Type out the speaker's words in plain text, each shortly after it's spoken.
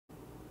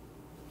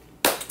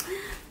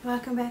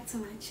Welcome back to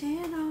my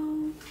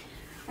channel.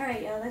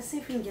 Alright, y'all, let's see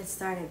if we can get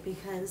started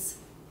because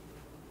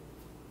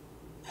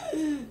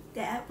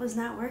the app was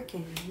not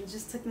working. It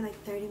just took me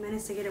like 30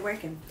 minutes to get it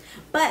working.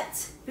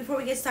 But before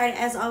we get started,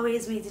 as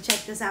always, we need to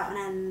check this out on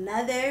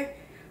another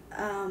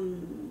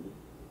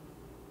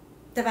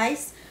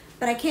device.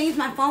 But I can't use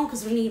my phone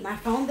because we need my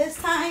phone this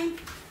time.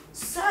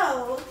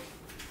 So,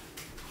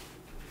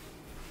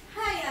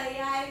 hi,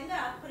 y'all. I'm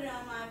gonna put it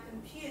on my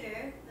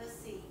computer. Let's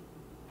see.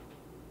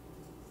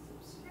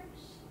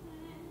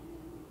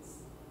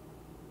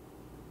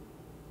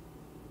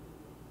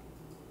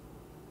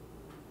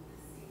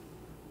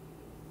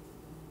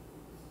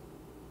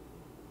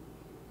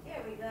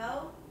 There we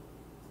go.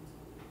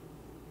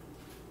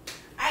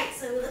 Alright,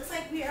 so it looks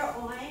like we are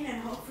on,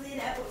 and hopefully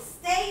that will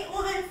stay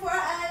on for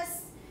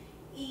us.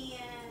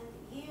 And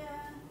yeah.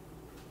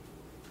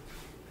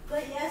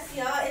 But yes,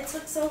 y'all, it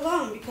took so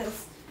long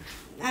because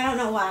I don't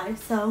know why.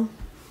 So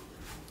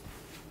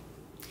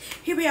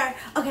here we are.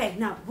 Okay,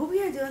 now what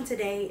we are doing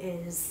today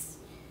is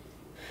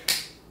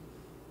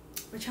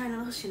we're trying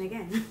a lotion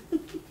again.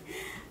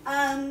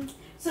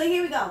 So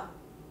here we go.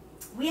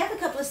 We have a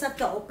couple of stuff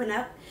to open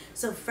up.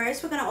 So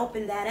first we're going to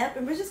open that up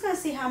and we're just going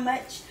to see how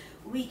much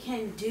we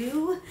can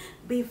do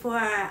before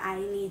I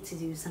need to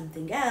do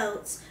something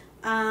else.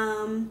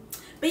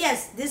 But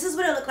yes, this is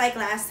what it looked like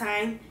last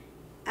time.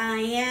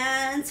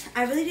 And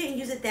I really didn't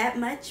use it that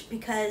much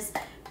because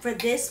for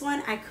this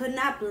one, I could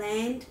not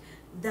blend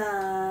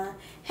the...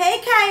 Hey,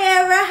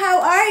 Kyra,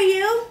 how are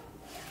you?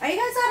 Are you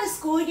guys out of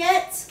school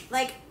yet?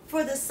 Like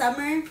for the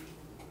summer?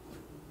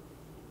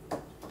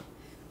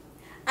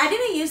 I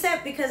didn't use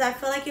that because I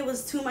feel like it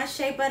was too much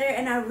shea butter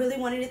and I really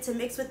wanted it to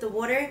mix with the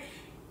water.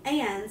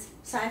 And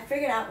so I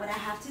figured out what I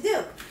have to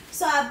do.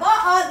 So I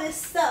bought all this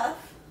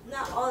stuff.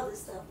 Not all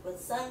this stuff, but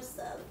some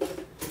stuff. I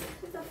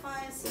have to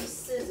find some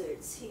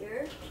scissors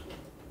here.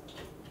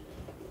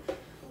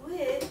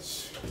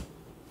 Which,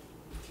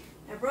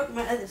 I broke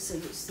my other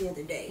scissors the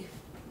other day.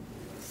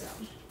 So,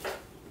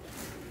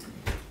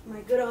 my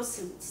good old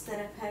scissors that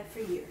I've had for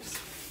years.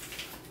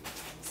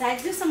 So I had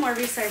to do some more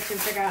research and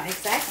figure out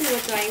exactly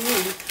what do I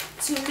need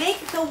to make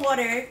the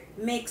water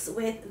mix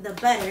with the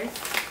butter.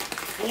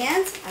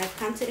 And I've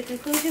come to the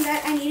conclusion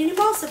that I need an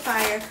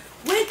emulsifier,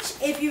 which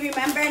if you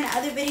remember in the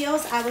other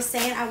videos, I was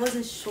saying I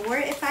wasn't sure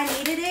if I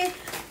needed it,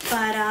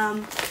 but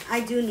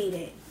I do need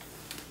it.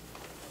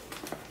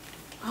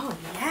 Oh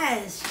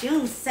yes,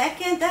 June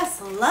 2nd,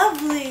 that's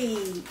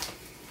lovely.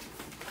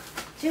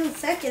 June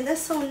 2nd,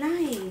 that's so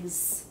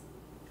nice.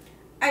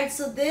 Alright,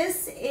 so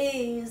this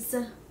is...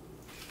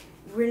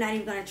 We're not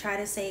even going to try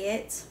to say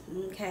it,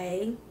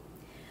 okay?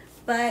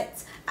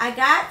 But I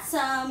got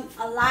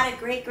a lot of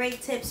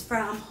great tips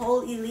from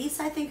Whole Elise,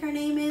 I think her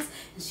name is.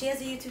 And she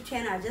has a YouTube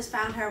channel. I just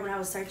found her when I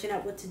was searching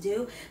up what to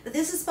do. But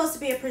this is supposed to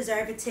be a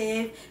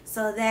preservative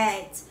so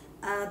that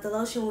the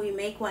lotion we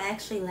make will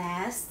actually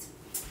last.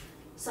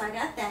 So I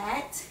got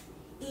that.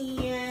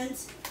 And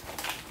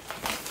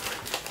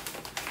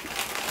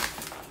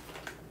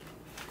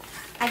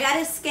I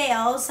got a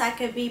scale so I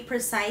could be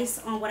precise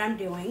on what I'm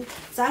doing.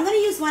 So I'm going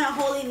to use one of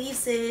Whole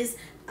Elise's,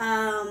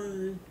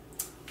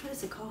 what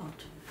is it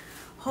called?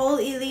 Whole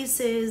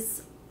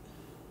Elise's,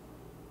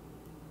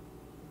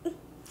 I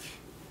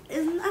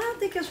don't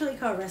think it's really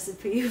called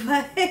recipe,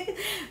 but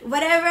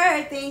whatever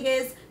her thing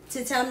is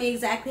to tell me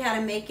exactly how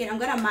to make it. I'm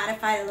going to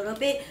modify it a little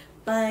bit,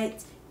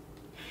 but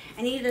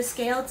I needed a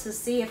scale to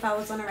see if I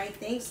was on the right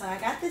thing. So I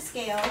got the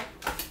scale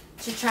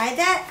to try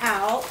that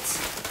out.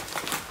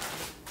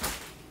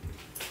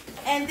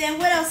 And then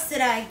what else did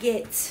I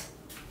get?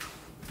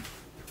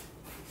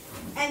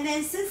 And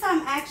then since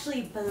I'm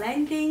actually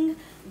blending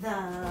the,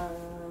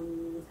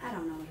 I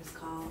don't know what it's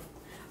called.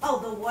 Oh,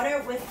 the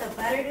water with the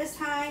butter this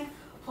time.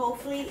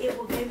 Hopefully it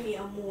will give me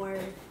a more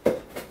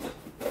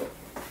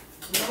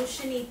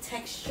lotiony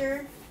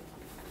texture.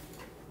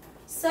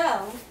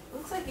 So,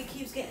 looks like it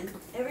keeps getting,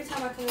 every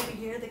time I come over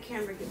here, the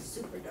camera gets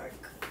super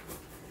dark.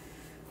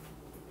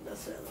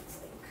 That's what it looks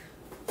like.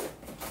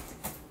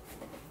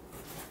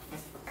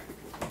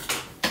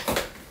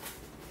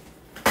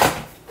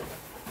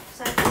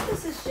 So I think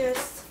this is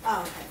just,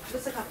 oh, okay,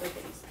 just a couple of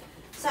things.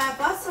 So I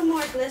bought some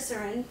more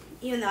glycerin,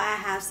 even though I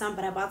have some,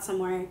 but I bought some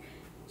more,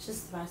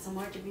 just to buy some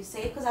more to be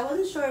safe, because I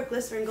wasn't sure if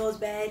glycerin goes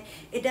bad.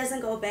 It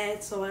doesn't go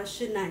bad, so I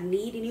should not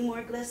need any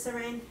more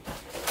glycerin.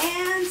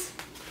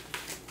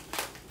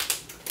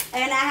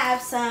 And I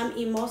have some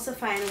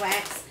emulsifying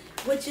wax,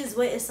 which is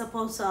what is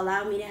supposed to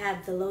allow me to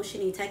have the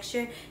lotiony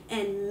texture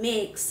and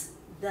mix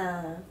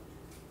the,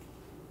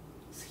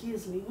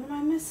 excuse me, what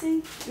am I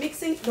missing?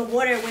 Mixing the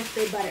water with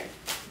the butter.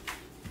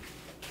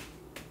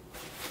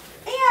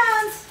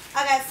 And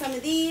I got some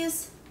of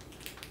these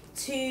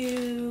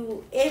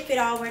to, if it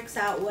all works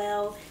out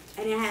well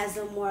and it has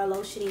a more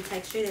lotiony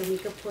texture, then we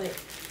could put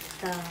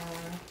the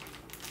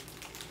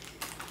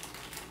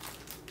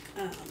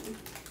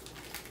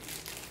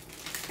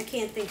I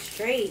can't think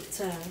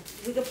straight.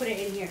 We could put it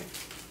in here.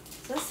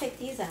 So let's take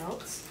these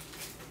out.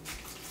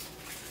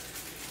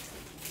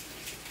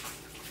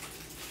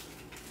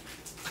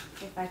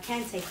 if I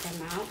can take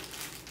them out.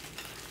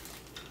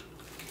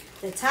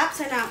 The tops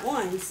are not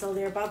on, so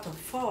they're about to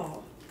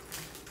fall.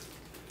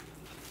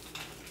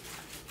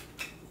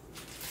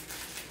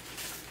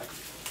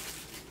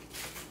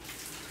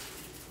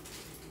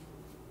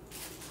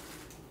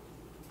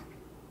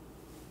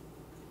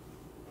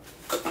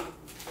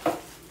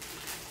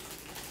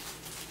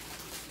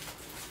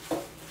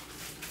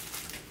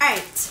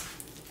 Alright,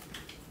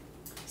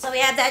 so we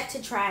have that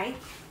to try.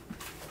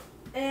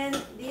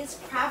 And these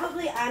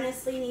probably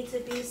honestly need to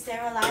be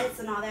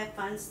sterilized and all that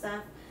fun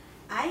stuff.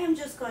 I am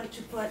just going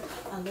to put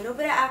a little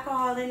bit of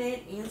alcohol in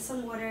it and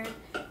some water,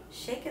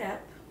 shake it up,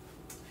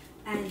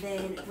 and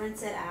then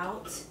rinse it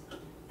out.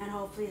 And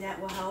hopefully that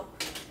will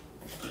help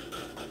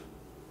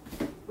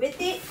with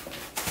it.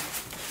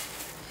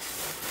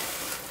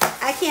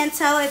 I can't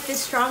tell if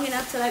it's strong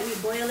enough to let me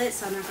boil it,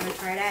 so I'm not going to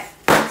try that.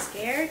 I'm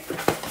scared.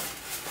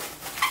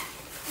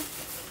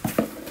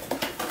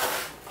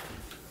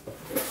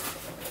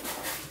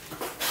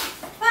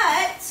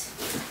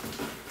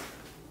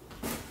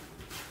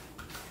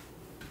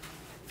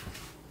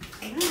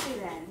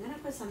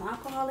 Some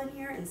alcohol in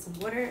here and some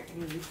water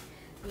and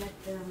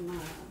let them,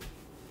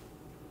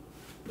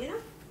 you know,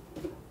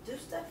 do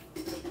stuff.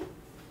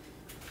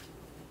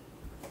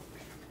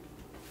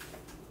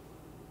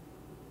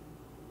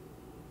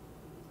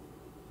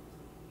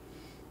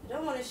 I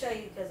don't want to show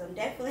you because I'm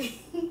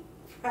definitely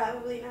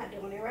probably not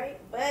doing it right,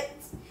 but,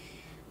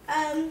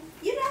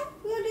 you know,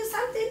 we're going to do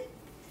something.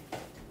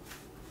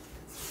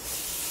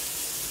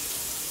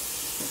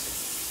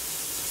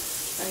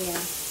 So, yeah.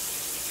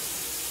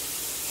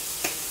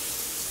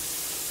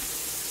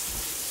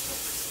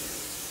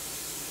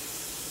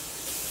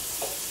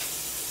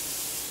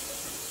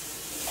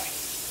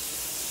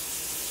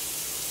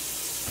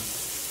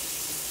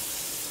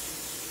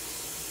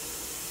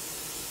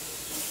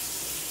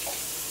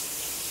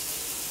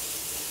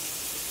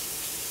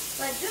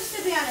 But just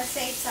to be on the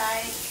safe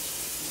side,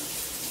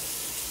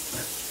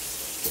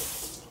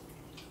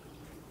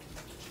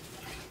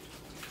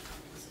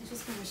 so I'm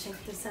just going to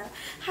shake this up.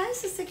 Hi,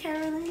 Sister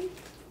Caroline.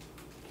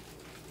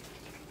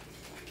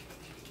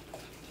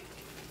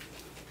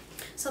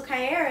 So,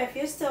 Kyra, if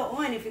you're still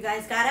on, if you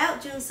guys got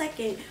out June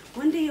 2nd,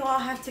 when do you all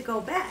have to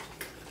go back?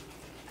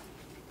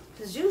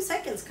 Because June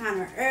 2nd is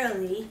kind of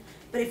early.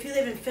 But if you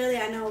live in Philly,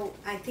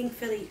 I think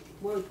Philly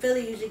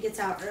usually gets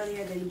out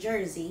earlier than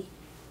Jersey.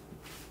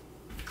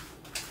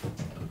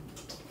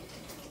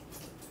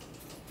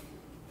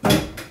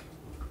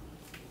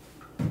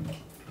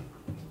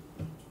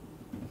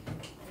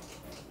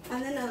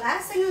 And then the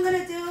last thing I'm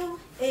going to do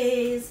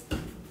is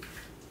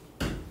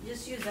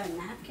just use a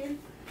napkin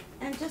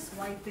and just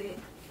wipe it.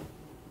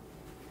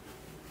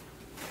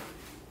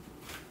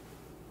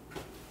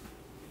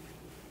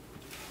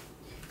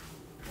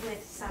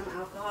 With some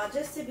alcohol,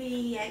 just to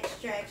be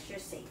extra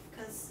safe,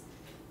 because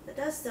it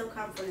does still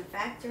come from the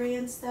factory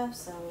and stuff,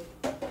 so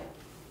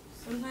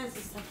sometimes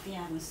the stuff be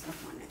having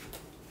stuff on it.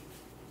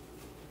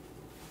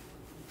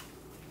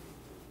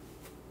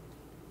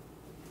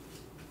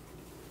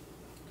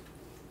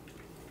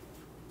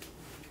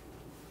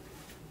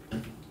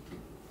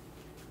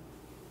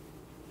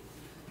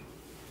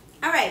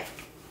 Alright,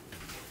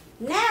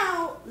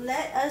 now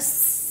let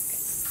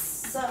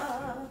us,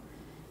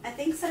 I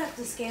think set up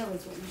the scale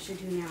is what we should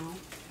do now.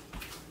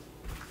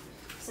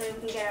 So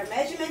we can get our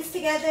measurements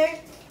together.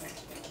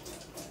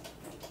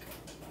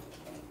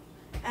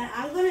 And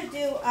I'm going to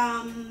do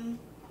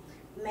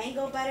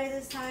mango butter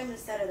this time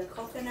instead of the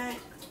coconut.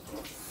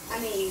 I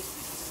mean,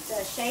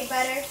 the shea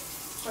butter.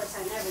 Of course,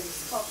 I never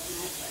use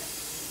coconut, but.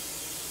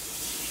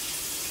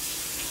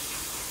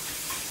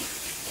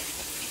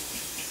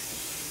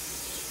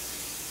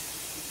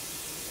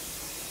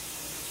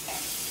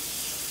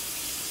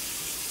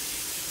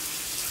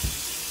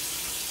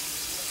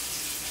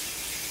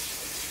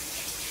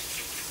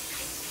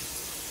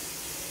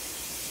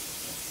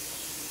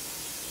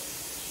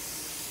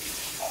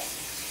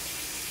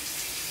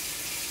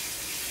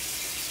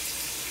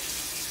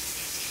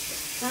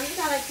 So I'm just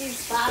gonna let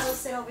these bottles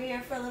sit over here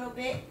for a little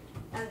bit,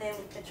 and then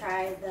we can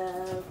try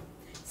the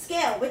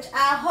scale, which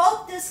I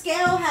hope the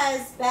scale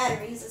has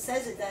batteries. It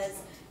says it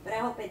does, but I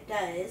hope it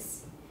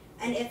does.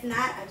 And if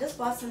not, I just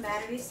bought some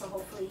batteries, so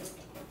hopefully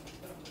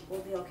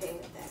we'll be okay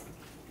with that.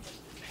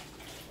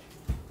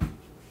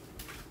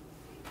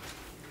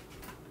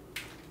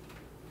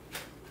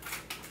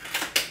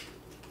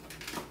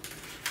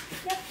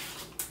 Yep,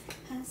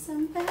 has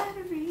some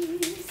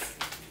batteries.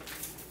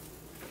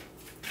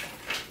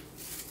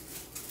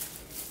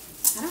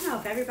 I don't know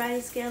if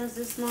everybody's scale is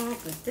this small,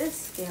 but this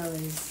scale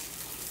is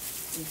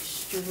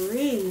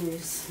extremely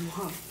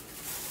small.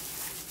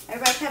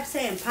 Everybody kept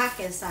saying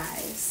pocket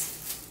size.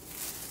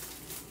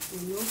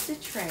 Remove the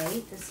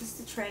tray. This is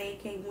the tray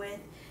it came with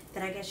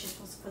that I guess you're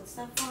supposed to put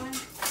stuff on.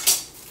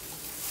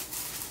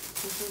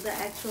 This is the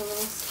actual little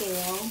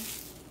scale.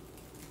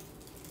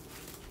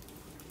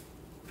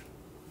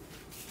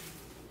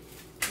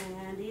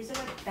 And these are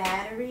the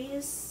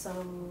batteries,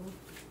 so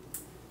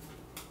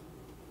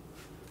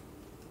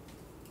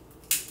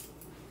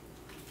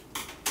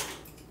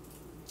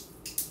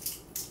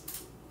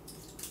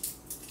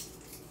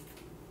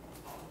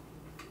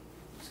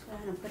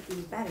ahead and put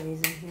these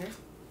batteries in here.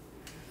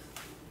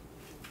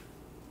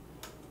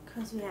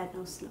 Because we had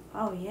no snow.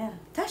 Oh, yeah.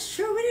 That's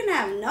true. We didn't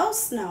have no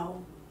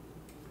snow.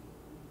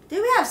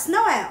 Did we have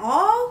snow at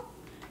all?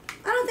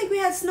 I don't think we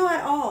had snow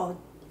at all.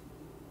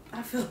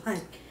 I feel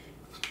like.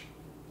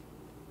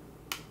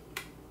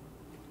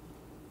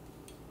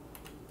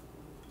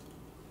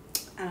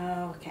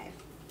 Okay.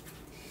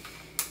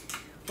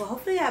 Well,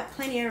 hopefully I have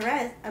plenty of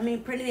rest. I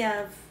mean, plenty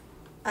of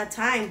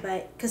time.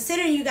 But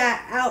considering you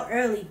got out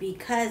early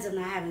because of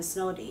not having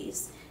snow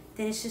days,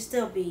 then it should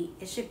still be,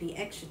 it should be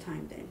extra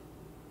time then.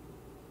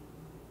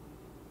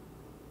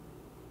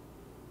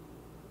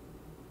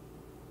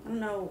 I don't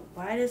know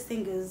why this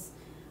thing is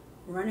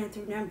running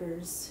through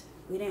numbers.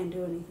 We didn't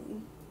do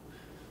anything.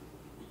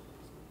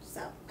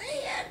 So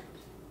weird.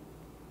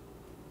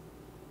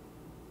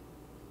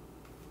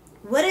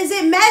 What is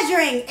it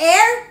measuring?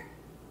 Air?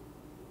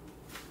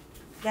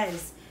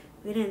 Guys,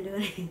 we didn't do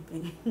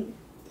anything.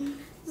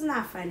 This is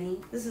not funny.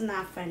 This is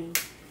not funny.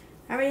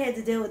 I already had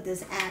to deal with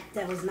this app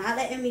that was not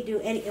letting me do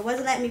any. It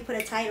wasn't letting me put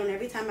a tide on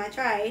every time I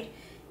tried.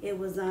 It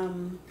was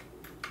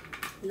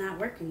not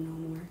working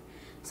no more.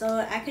 So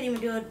I couldn't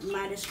even do it.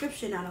 My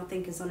description, I don't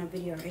think, is on a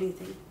video or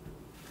anything.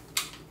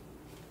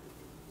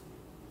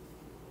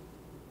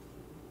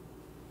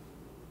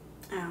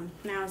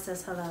 Now it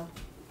says hello.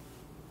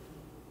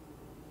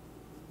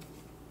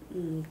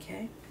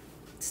 Okay.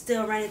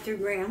 Still running through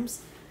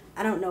grams.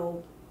 I don't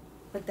know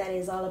what that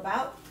is all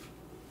about.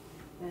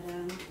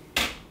 But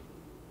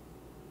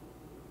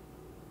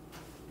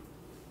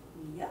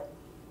yep.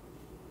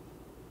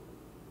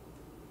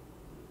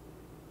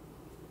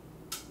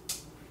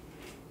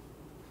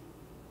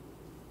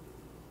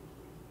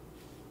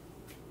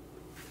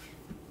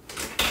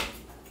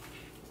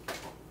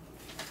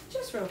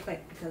 Just real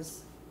quick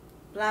because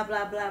blah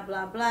blah blah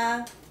blah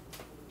blah.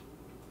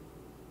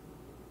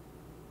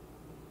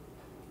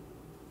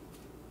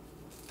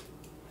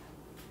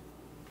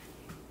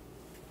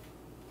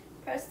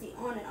 Press the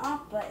on and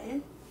off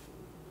button.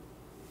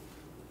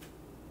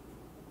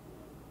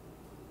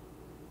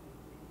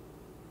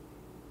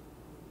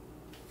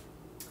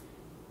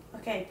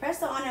 Okay, press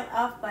the on and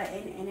off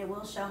button and it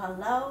will show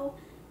hello,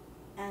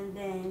 and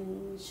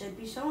then should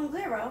be showing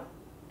 0,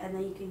 and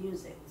then you can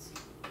use it.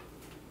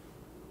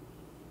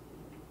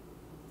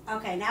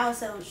 Okay, now it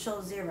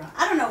shows 0.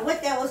 I don't know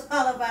what that was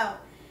all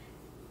about.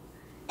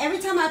 Every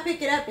time I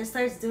pick it up, it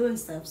starts doing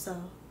stuff,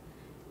 so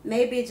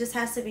maybe it just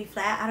has to be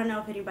flat. I don't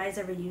know if anybody's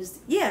ever used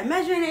it. Yeah,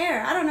 measuring the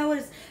air. I don't know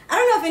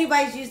if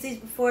anybody's used these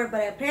before,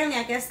 but apparently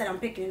I guess that I'm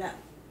picking it up.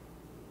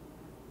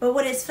 But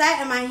when it's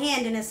flat in my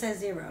hand, then it says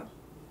 0.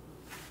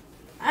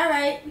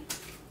 Alright.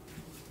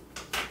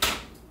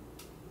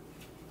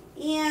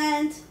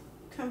 And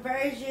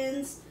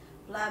conversions,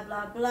 blah,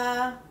 blah,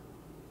 blah.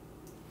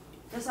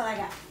 That's all I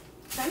got.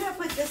 So I'm going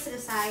to put this to the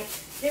side.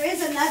 There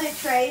is another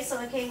tray,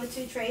 so it came with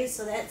 2 trays,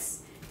 so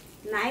that's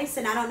nice.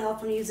 And I don't know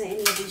if I'm using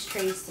any of these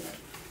trays today.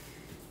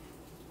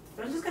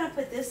 But I'm just going to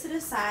put this to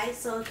the side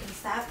so it can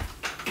stop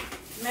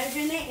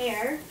measuring the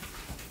air.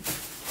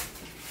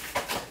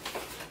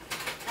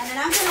 And then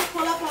I'm going to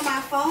pull up on my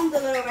phone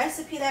the little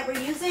recipe that we're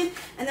using,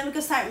 and then we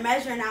can start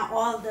measuring out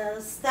all the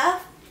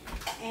stuff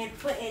and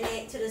putting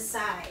it to the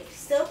side.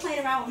 Still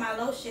playing around with my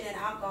lotion and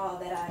alcohol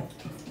that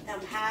I am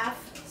half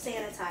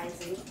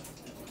sanitizing.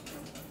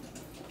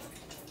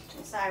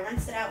 So I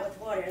rinsed it out with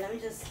water. Let me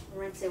just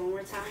rinse it one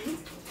more time.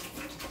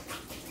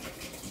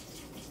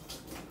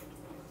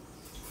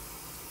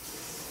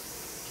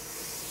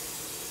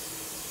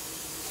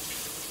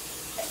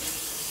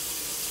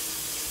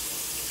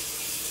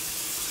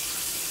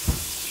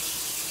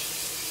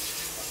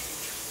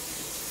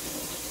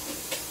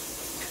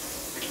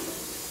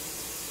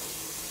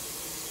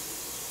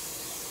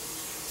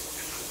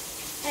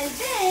 And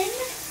then,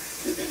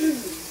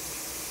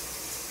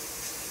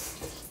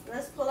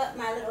 let's pull up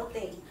my little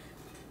thing.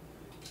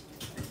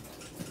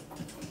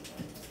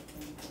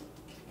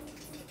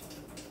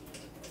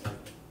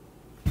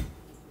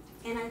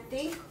 And I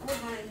think we're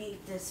going to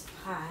need this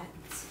pot,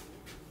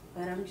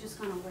 but I'm just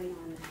going to wait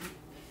on that.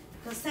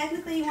 Because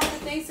technically you want the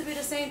things to be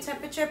the same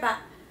temperature, but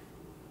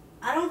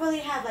I don't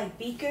really have like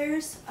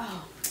beakers.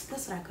 Oh,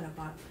 that's what I could have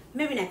bought.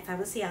 Maybe next time.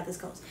 Let's see how this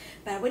goes.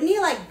 But I would need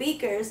like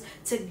beakers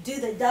to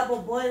do the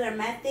double boiler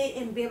method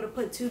and be able to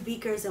put 2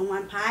 beakers in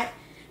one pot.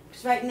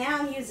 Because right now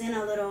I'm using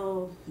a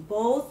little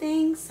bowl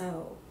thing,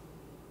 so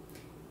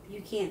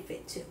you can't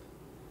fit 2.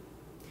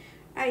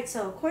 Alright,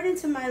 so according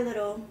to my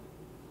little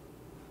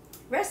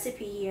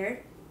recipe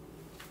here,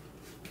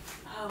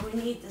 we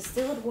need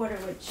distilled water,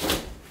 which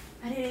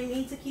I didn't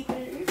mean to keep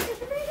it in the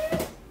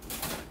refrigerator.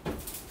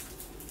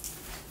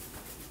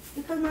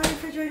 Because my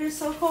refrigerator is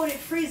so cold, it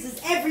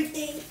freezes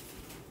everything.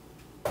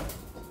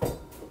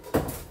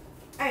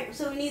 Alright,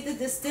 so we need the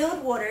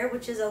distilled water,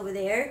 which is over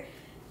there.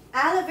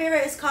 Aloe vera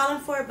is calling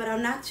for it, but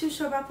I'm not too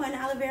sure about putting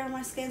aloe vera on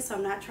my skin, so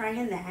I'm not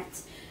trying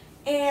that.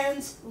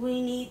 And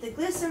we need the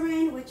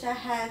glycerin, which I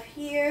have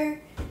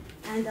here.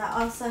 And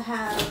I also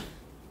have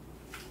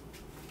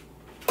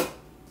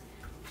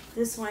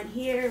this one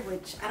here,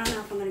 which I don't know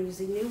if I'm going to use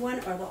the new one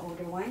or the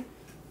older one.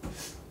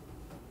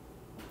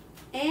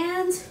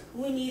 And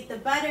we need the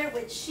butter,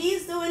 which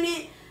she's doing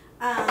it.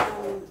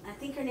 I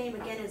think her name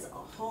again is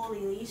Holy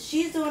Lee.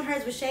 She's doing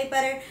hers with shea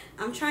butter.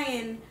 I'm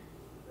trying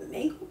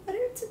mango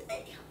butter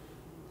today.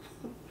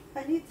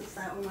 I need to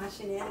stop with my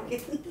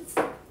shenanigans.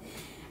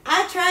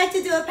 I tried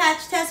to do a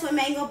patch test with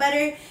mango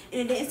butter,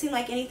 and it didn't seem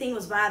like anything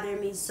was bothering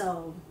me,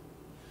 so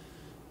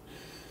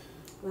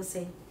we'll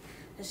see.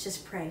 Let's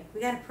just pray.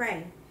 We gotta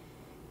pray.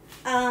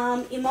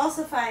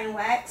 Emulsifying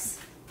wax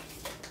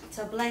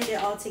to blend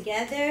it all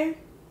together.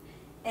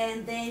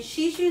 And then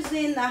she's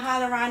using the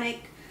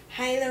hyaluronic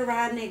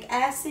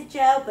acid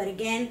gel, but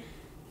again,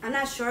 I'm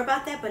not sure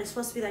about that, but it's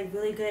supposed to be like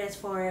really good as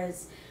far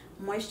as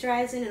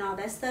moisturizing and all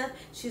that stuff.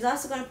 She's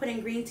also going to put in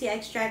green tea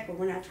extract, but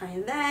we're not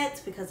trying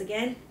that because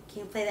again,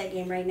 can't play that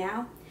game right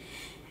now.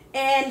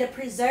 And the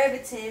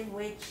preservative,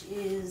 which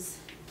is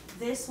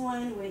this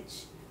one,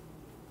 which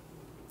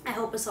I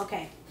hope it's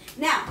okay.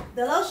 Now,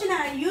 the lotion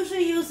I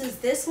usually use is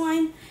this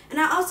one, and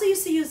I also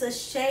used to use a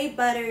shea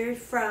butter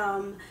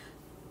from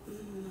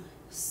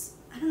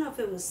I don't know if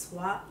it was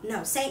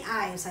St.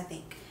 Ives, I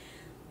think.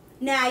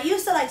 Now, I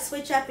used to like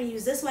switch up and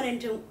use this one in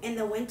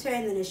the winter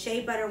and then the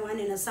shea butter one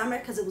in the summer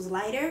because it was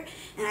lighter.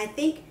 And I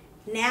think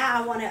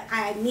now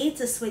I need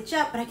to switch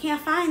up, but I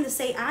can't find the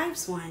St.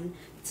 Ives one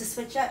to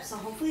switch up. So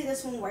hopefully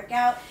this one will work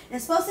out. And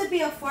it's supposed to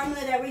be a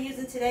formula that we're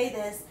using today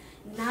that's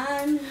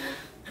I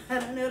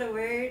don't know the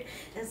word.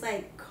 It's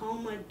like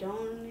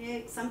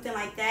comedonic, something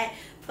like that.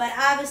 But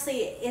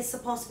obviously it's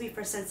supposed to be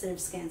for sensitive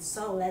skin.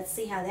 So let's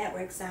see how that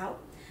works out.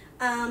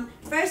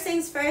 First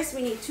things first,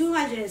 we need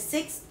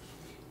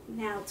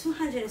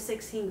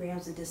 216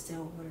 grams of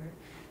distilled water.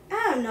 I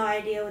have no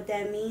idea what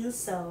that means,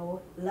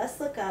 so let's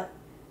look up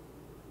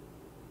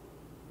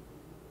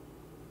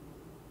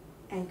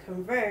and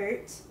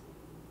convert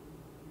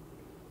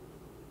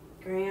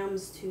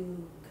grams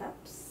to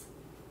cups.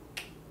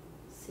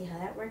 See how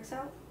that works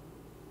out.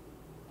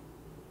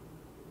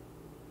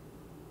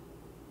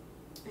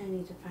 I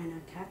need to find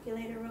a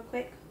calculator real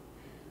quick.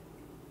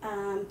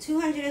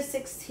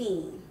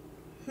 216.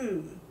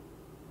 It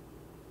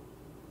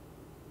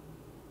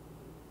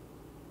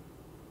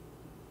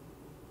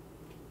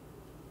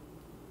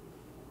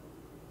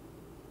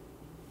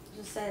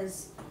just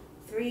says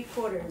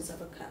 3/4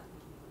 of a cup.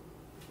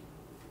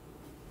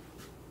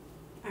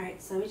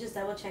 Alright, so let me just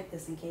double check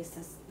this in case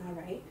that's not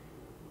right.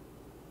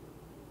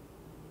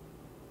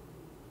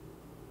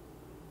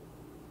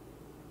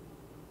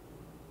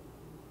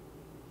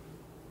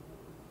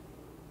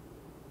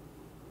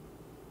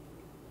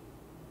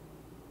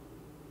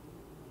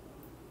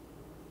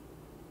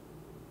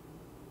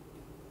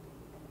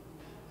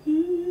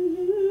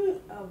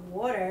 Of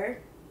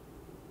water.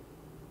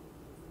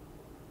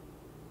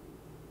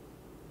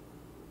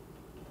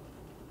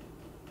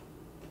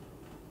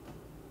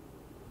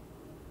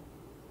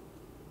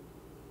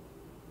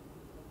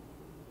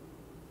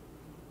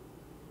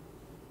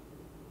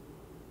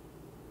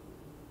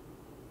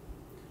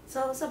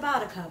 So it's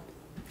about a cup.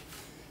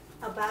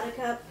 About a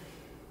cup,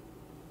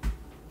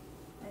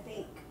 I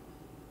think.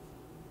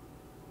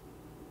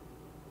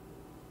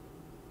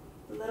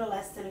 A little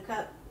less than a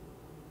cup.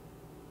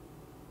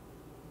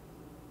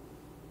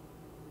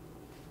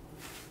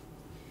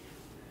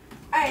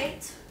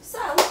 Alright, so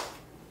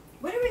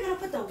where are we going to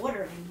put the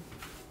water in?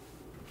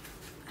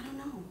 I don't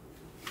know.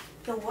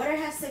 The water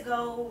has to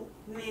go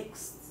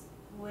mixed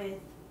with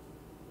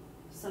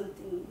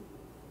something.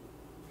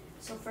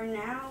 So for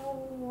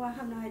now, I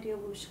have no idea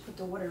where we should put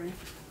the water in.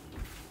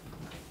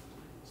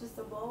 Just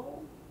a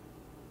bowl?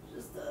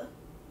 Just a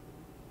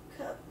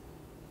cup?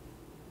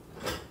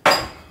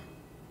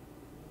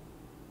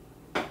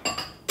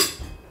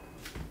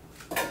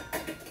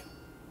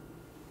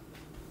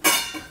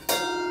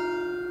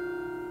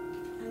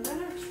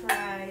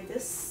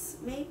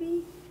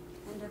 Maybe,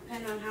 and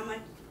depend on how much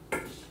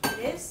it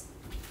is.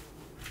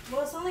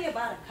 Well, it's only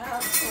about a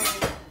cup,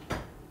 so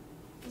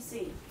let's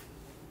see.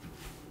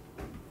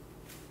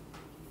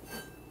 I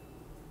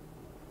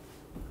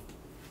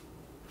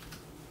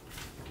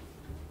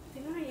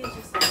think I'm gonna use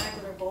just a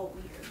regular bowl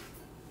here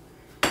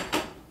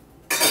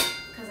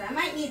because I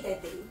might need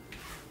that thing.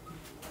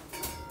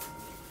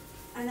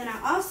 And then I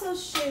also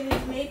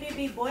should maybe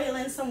be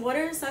boiling some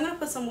water, so I'm gonna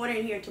put some water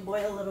in here to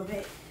boil a little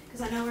bit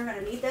because I know we're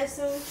gonna need that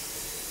soon.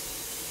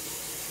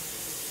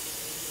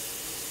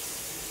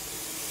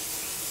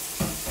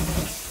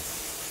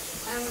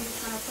 I'm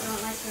just going to put on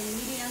like a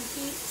medium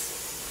heat.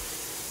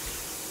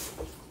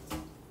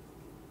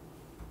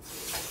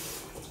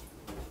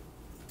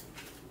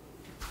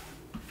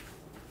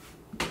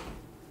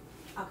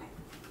 Okay.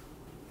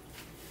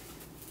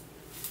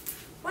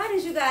 Why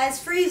did you guys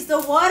freeze the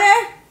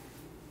water?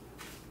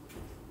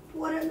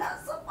 Water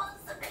not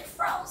supposed to be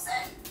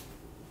frozen.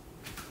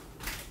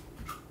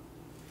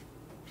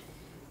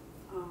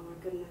 Oh my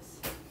goodness.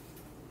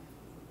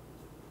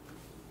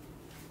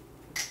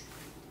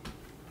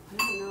 I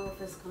don't know if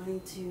it's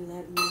going to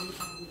let me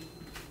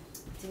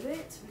do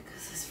it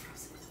because it's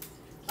frozen.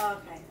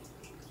 Okay.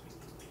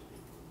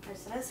 Alright,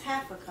 so that's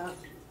half a cup.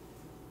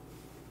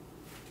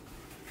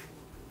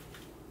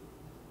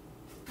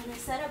 And I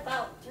said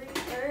about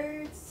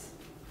 3/3,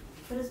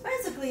 but it's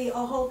basically a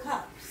whole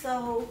cup.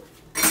 So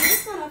I'm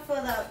just gonna fill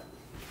up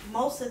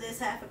most of this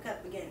 1/2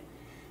 cup again.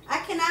 I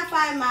cannot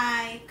find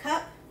my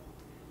cup.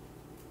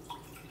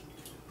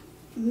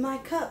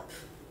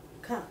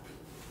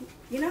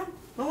 You know,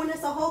 but when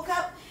it's a whole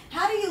cup,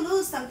 how do you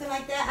lose something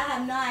like that? I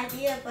have no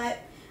idea, but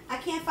I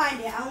can't find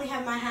it. I only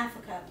have my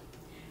 1/2 cup.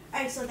 All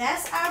right, so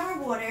that's our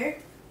water,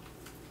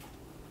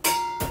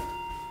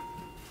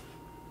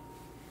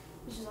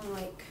 which is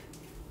only like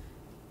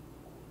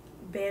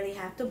barely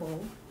half the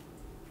bowl.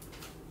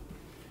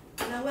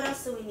 Now what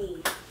else do we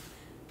need?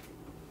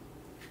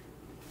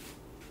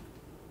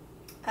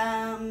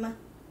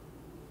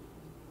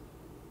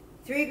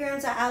 3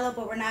 grams of aloe,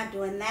 but we're not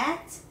doing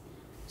that.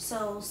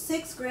 So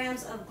 6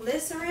 grams of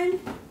glycerin.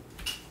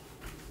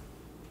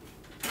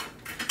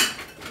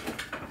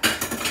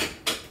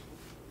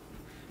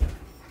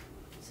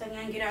 So I'm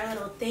gonna get our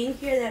little thing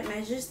here that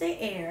measures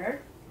the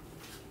air.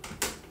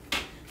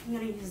 I'm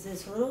gonna use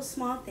this little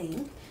small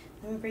thing.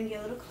 Let me bring you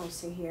a little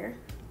closer here,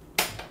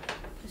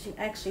 because you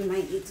actually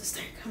might need to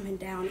start coming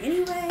down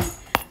anyway.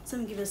 So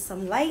I'm gonna give us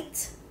some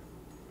light.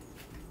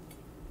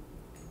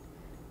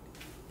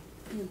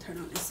 I'm gonna turn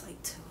on this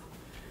light too.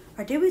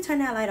 Or did we turn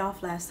that light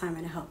off last time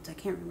and it helped? I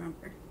can't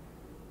remember.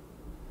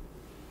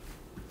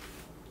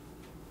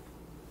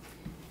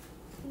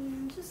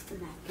 And just a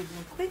napkin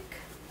real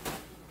quick,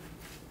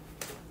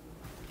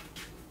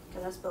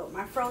 because I spilled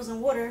my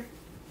frozen water.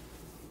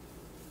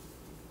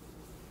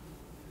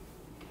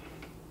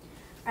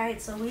 All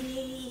right, so we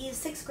need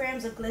 6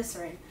 grams of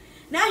glycerin.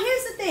 Now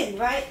here's the thing,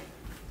 right?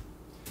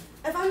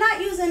 If I'm not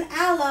using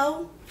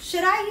aloe,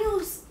 should I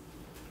use,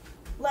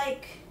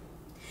 like,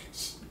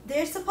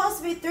 there's supposed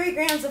to be 3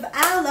 grams of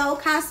aloe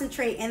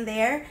concentrate in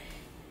there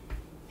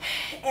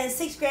and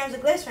 6 grams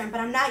of glycerin, but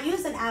I'm not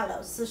using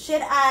aloe. So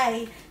should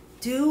I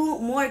do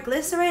more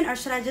glycerin, or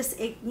should I just,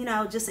 you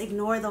know, just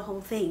ignore the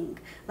whole thing?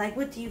 Like,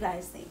 what do you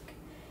guys think?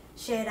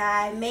 Should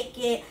I make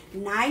it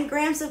 9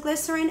 grams of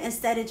glycerin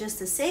instead of just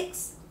the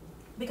 6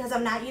 because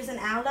I'm not using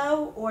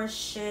aloe, or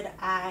should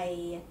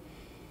I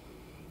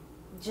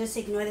just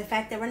ignore the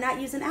fact that we're not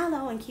using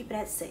aloe and keep it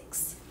at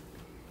 6?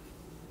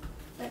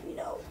 Let me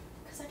know,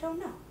 because I don't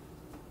know.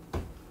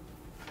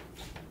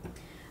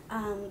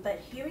 But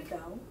here we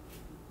go.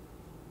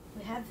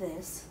 We have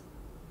this.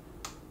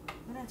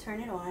 I'm gonna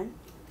turn it on.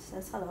 It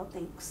says hello,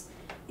 thanks.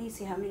 And you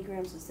see how many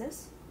grams is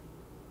this?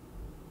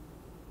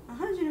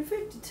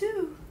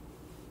 152.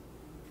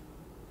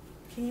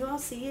 Can you all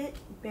see it?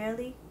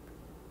 Barely.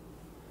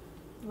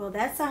 Well,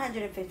 that's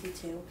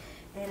 152,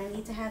 and I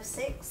need to have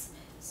 6,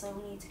 so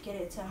we need to get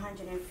it to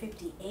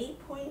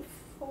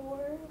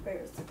 158.4.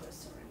 Where's the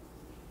glycerin?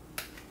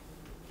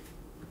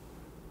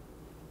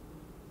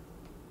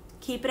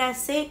 Keep it at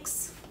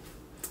 6.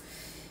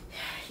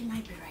 You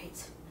might be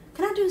right.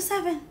 Can I do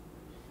 7?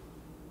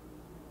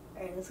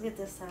 All right, let's get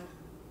this time.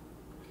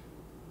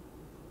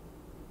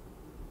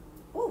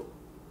 Ooh.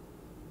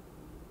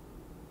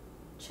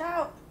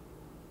 Ciao.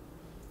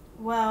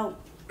 Well,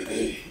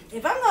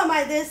 if I'm going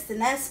by this, then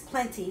that's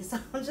plenty. So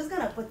I'm just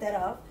going to put that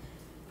off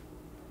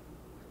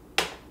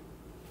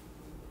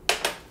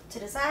to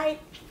the side.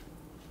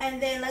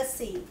 And then let's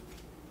see.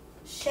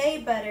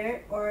 Shea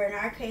butter, or in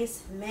our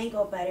case,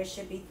 mango butter,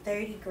 should be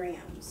 30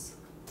 grams.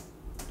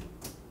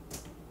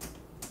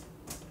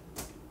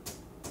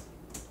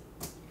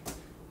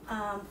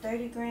 Um,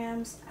 30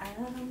 grams.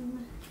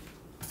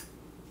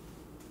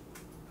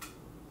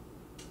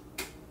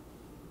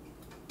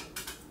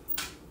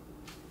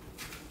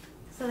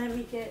 So let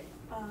me get,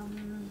 I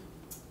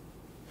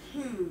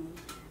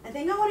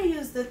think I want to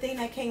use the thing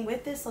that came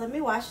with this, so let me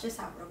wash this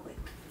out real quick.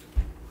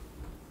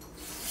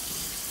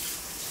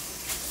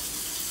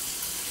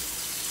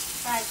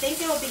 I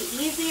think it will be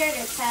easier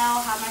to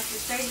tell how much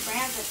is 30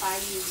 grams if I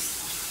use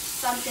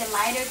something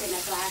lighter than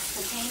the glass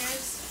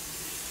containers.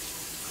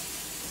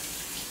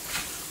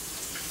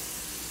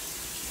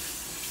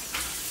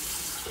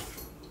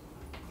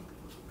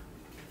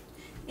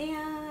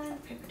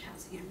 And paper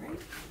towels again,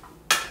 right?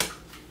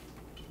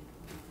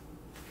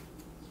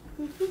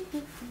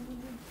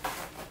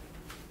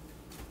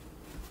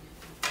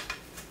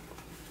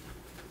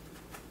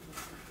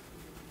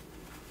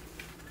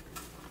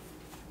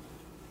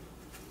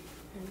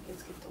 And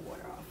let's get the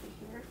water off of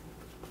here.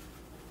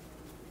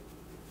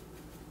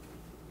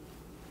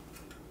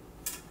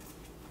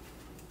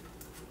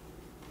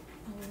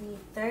 And we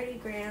need 30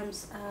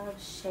 grams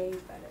of shea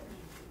butter.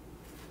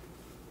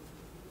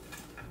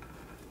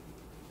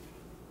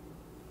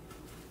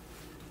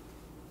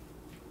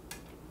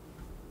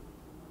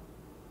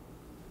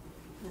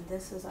 And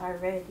this is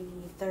already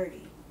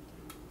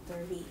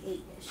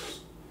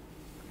 38-ish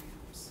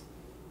grams.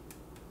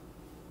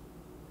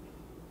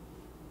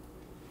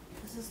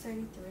 This is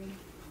 33.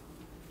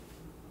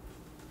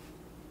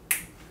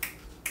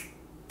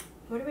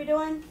 What are we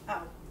doing?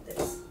 Oh,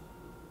 this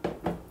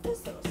little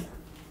stuff.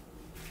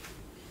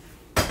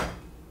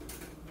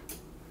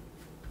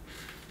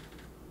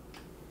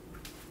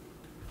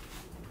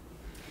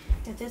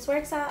 If this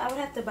works out, I would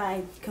have to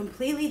buy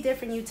completely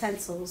different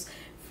utensils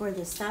for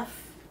the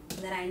stuff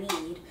that I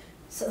need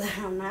so that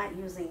I'm not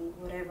using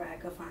whatever I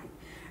could find.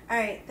 All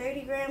right,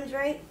 30 grams,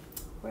 right?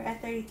 We're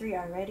at 33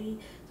 already.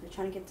 So we're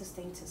trying to get this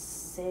thing to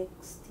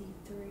 63.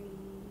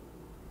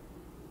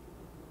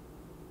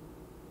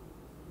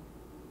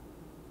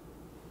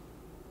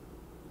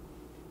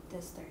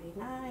 This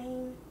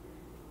 39.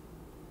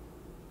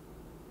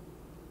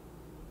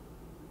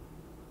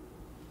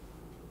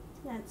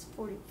 That's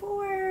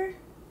 44.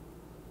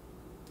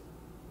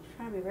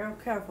 Trying to be real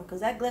careful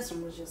because that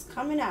glycerin was just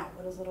coming out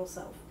with his little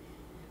self.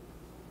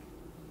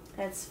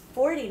 That's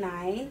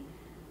 49.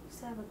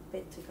 Still have a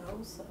bit to go,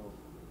 so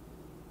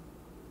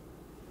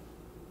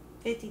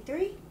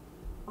 53.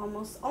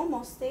 Almost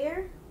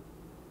there.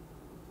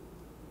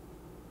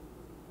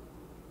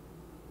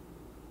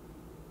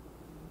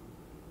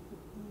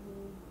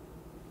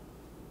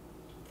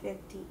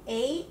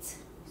 58.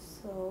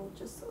 So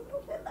just a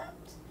little bit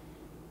left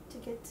to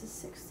get to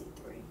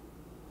 63.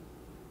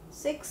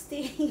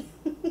 60.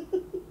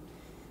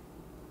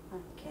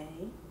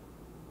 Okay.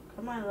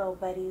 Come on, little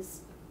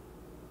buddies.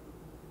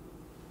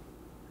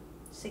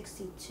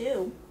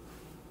 62.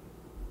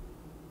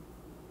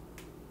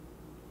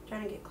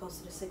 Trying to get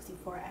closer to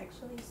 64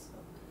 actually. So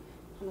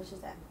how much is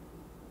that?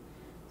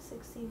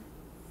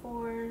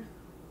 64.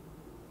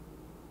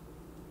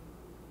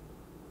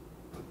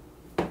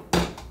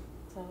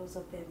 That was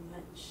a bit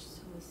much.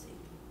 So let's see.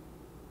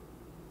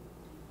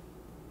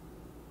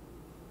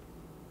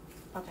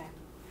 Okay.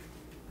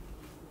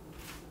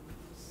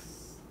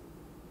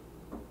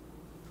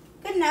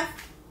 Good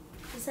enough.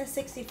 It says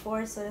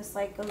 64, so it's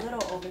like a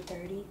little over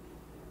 30.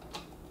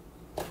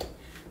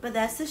 But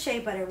that's the shea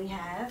butter we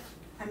have.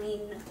 I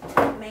mean,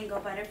 mango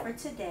butter for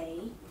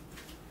today.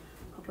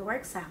 Hope it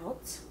works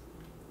out.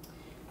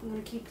 I'm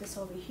going to keep this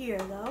over here,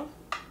 though.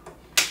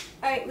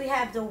 Alright, we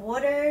have the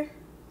water,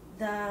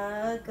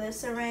 the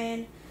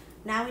glycerin.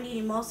 Now we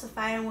need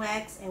emulsifying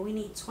wax, and we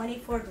need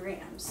 24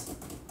 grams.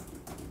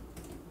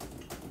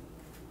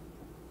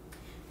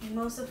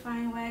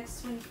 Emulsifying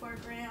wax, 24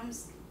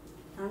 grams.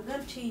 I'm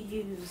going to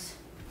use,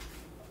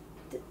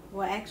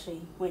 well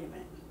actually, wait a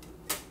minute.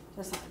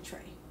 That's not a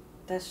tray.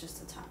 That's just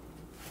the top.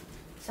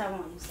 So I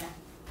won't use that.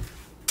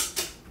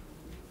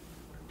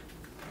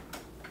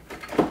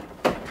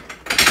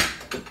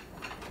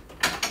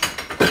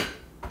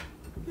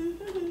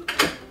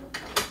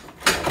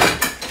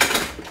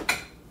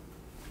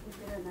 We've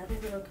got another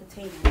little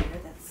container here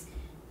that's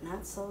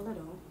not so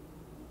little.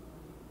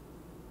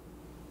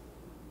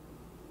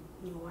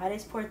 I don't know why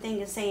this poor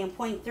thing is saying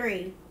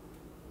 0.3.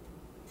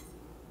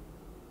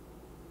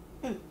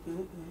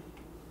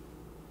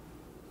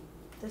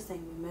 This thing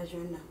be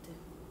measuring nothing.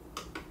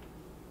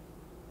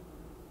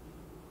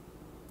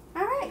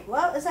 Alright,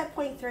 well, it's at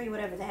 0.3,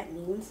 whatever that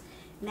means.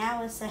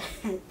 Now it's at,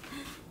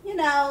 you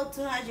know,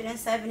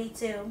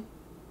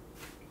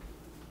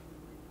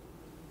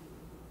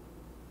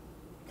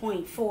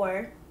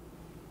 272.4.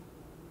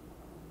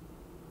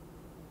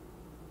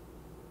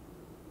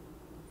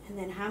 And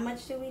then how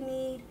much do we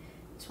need?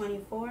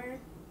 24.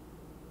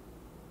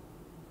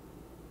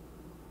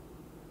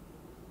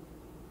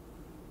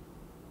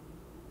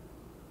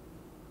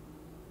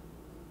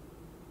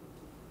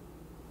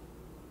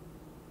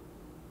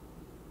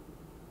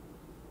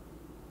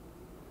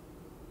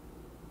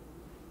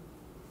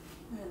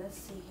 Let's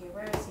see here.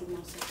 Where is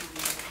emulsifying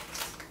wax?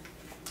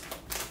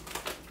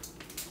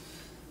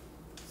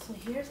 So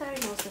here's our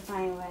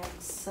emulsifying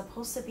wax.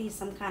 Supposed to be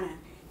some kind of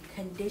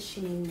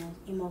conditioning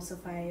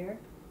emulsifier.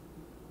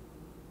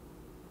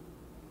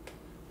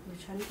 We're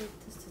trying to get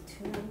this to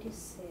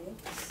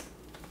 296.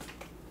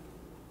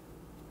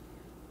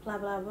 Blah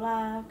blah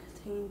blah.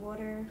 Contain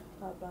water.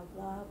 Blah blah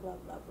blah blah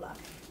blah blah.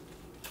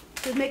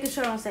 Just making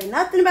sure I don't say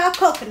nothing about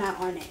coconut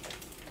on it.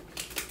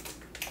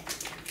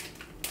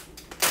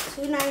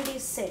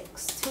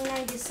 296.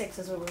 296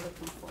 is what we're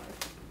looking for.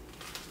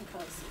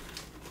 Because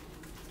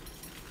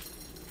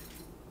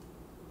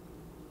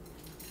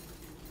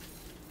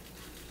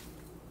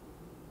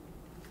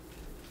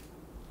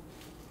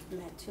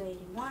I'm at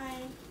 281,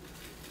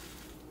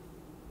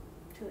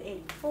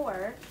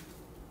 284,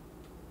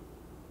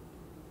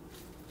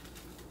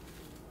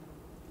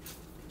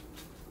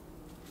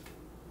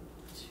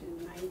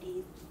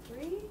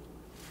 293,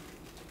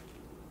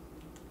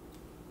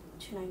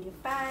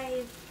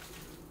 295.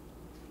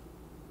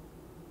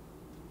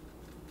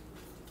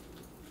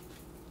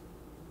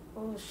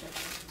 Oh shit.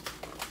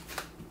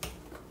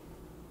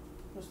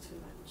 That's too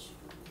much.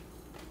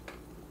 I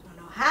don't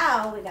know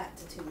how we got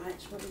to too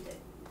much, but we did.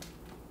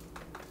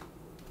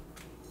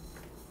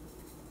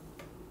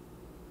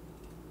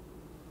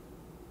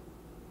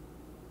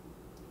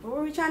 What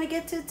were we trying to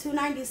get to?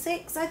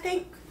 296, I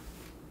think.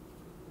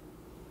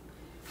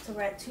 So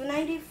we're at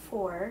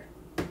 294.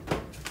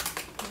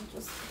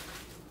 This is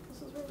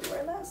where we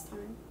were last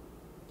time.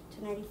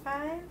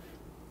 295.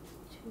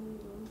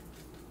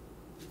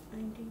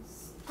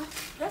 296. Oh,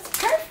 that's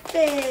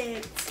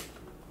perfect.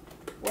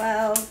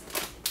 Well,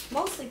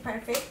 mostly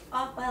perfect.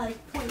 Off by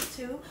like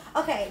 0.2.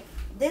 Okay,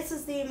 this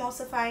is the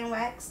emulsifying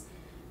wax.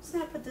 I'm just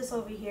gonna put this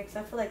over here because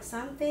I feel like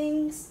some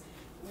things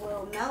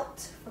will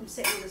melt from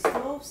sitting on the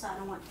stove, so I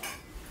don't want that.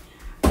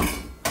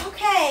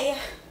 Okay,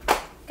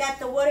 got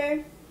the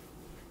water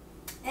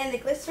and the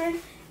glycerin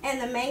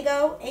and the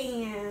mango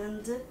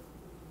and the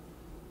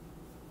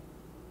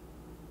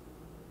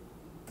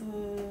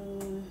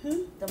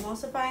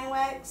emulsifying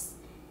wax.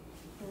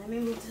 And let me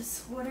move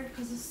this water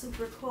because it's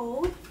super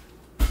cold.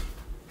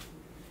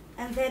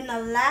 And then the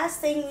last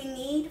thing we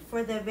need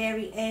for the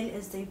very end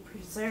is the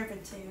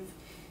preservative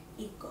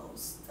eco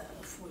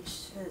stuff,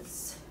 which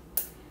is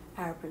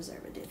our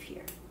preservative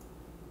here.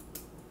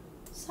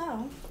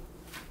 So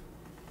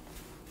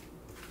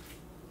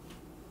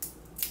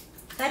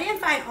I didn't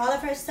find all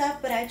of her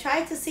stuff, but I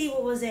tried to see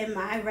what was in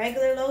my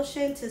regular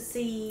lotion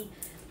to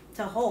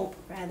hope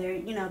rather,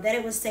 you know, that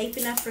it was safe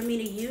enough for me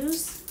to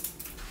use.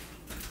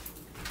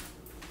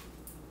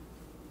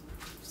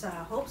 So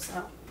I hope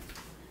so.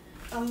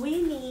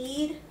 We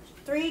need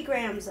 3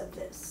 grams of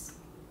this.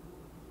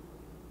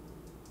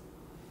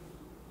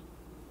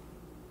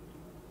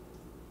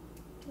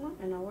 What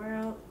in the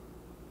world?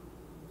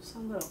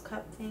 Some little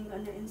cup thing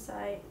on the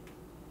inside.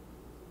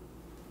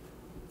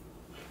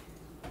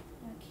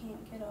 I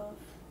can't get off.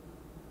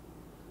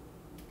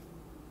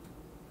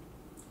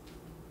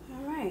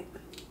 All right.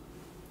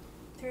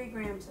 3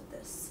 grams of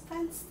this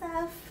fun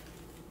stuff.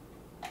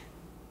 I'm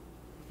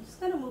just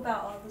gonna move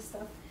out all the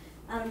stuff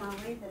out of my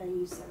way that I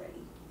used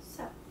already.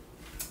 So,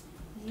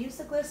 I use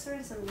the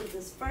glycerin, so move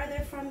this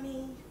further from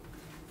me.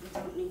 I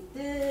don't need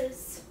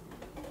this.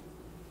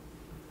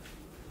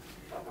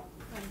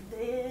 And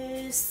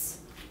this.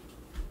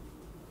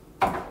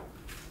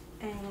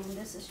 And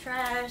this is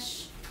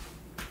trash.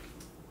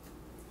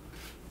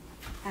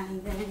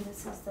 And then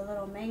this is the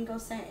little mango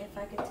scent, if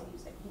I get to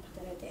use it. I'll put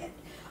that at the end.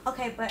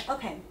 Okay, but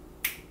okay.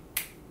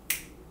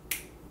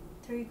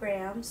 3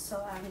 grams,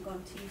 so I'm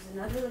going to use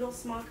another little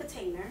small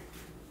container.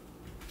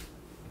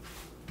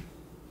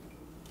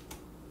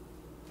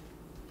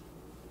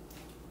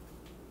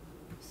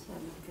 So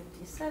I'm at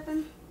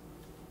 57.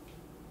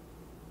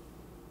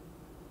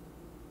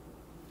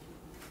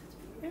 Let's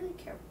be really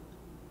careful.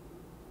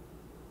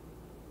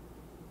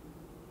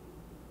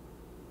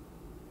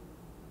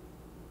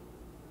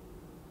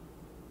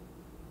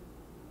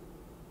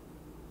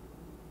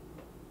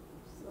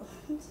 So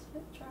let's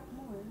drop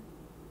more.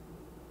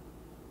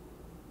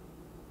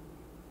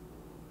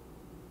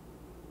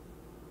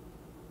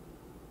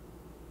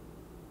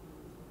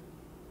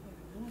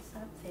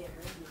 Up there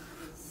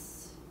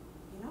because,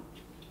 you know.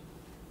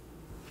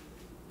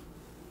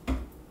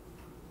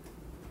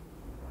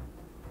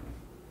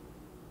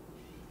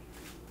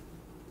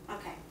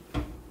 Okay,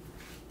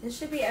 this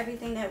should be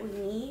everything that we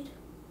need.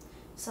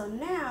 So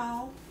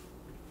now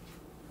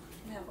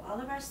we have all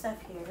of our stuff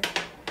here,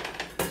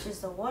 which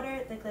is the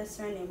water, the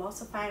glycerin, the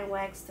emulsifying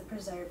wax, the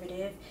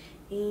preservative,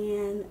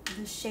 and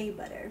the shea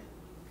butter.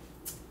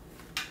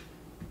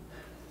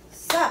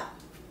 So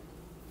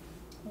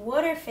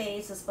water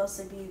phase is supposed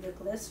to be the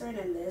glycerin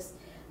in this.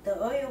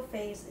 The oil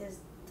phase is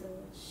the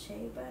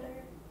shea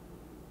butter.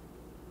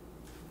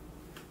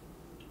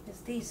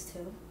 It's these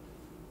two.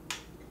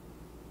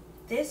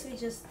 This we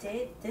just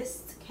did.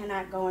 This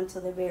cannot go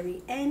until the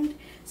very end.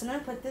 So I'm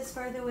going to put this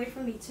further away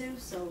from me too.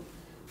 So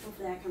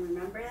hopefully I can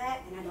remember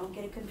that and I don't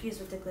get it confused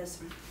with the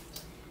glycerin.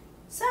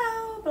 So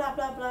blah,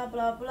 blah, blah,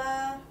 blah,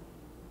 blah.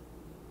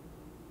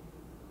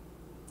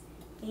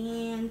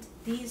 And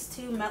these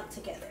two melt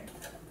together.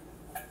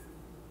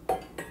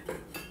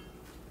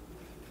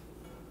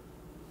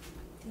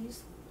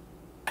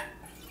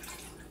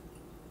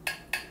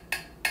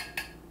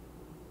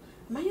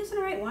 Am I using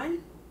the right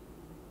one?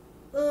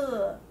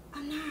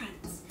 I'm not.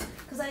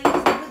 Because I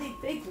used a really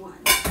big one.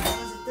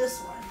 Or was it this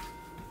one?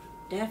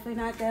 Definitely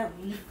not that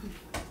one.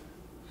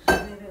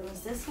 Maybe it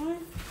was this one?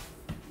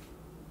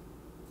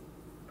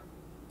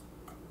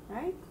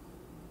 Right?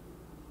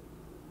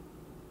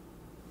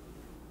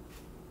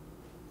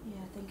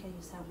 Yeah, I think I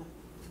used that one.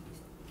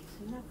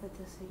 So I'm going to put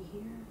this in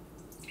here.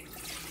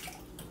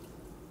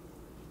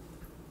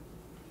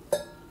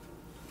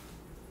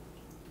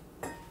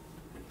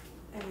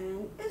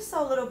 And it's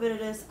so little bit of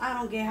this, I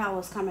don't get how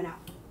it's coming out.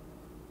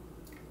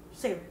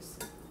 Serious.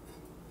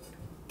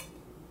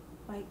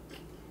 Like,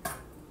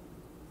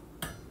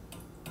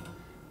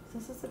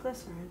 this is the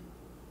glycerin.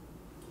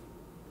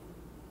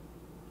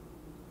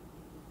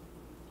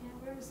 Yeah,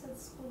 where is that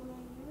spoon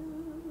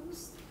I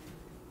used?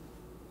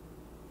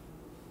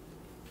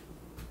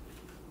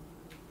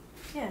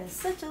 Yeah, it's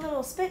such a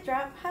little spit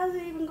drop. How's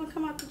it even gonna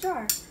come out the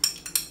jar?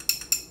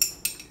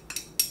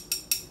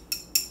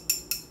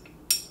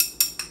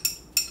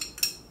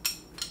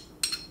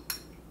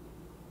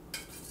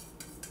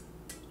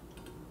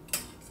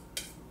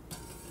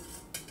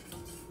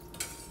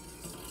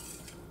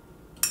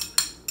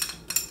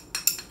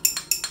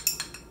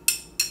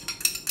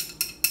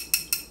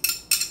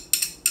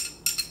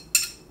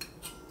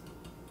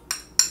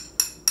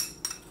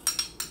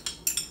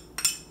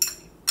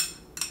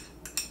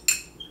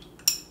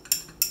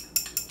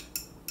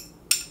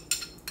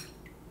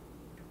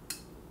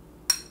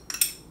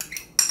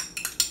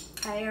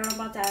 I'm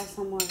about to add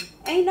some more.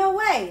 Ain't no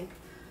way.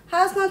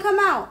 How it's gonna come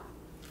out?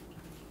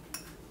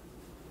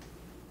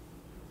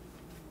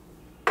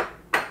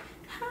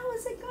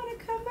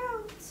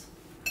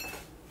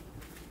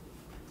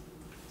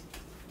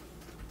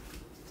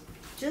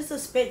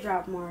 just a spit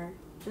drop more.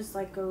 Just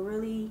like a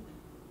really...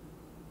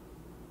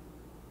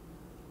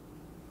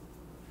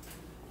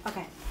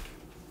 Okay.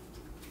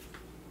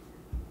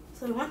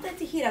 So we want that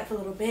to heat up a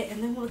little bit,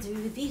 and then we'll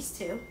do these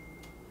two.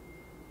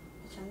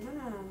 Which I'm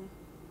gonna...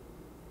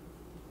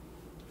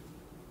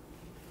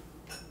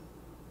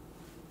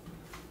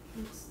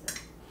 What's that?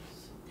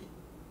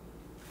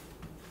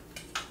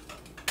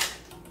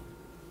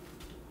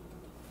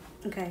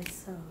 Okay,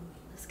 so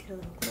let's get a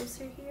little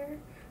closer here.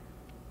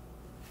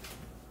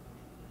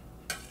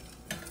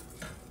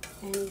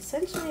 And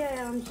essentially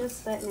I'm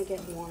just letting it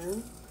get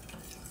warm.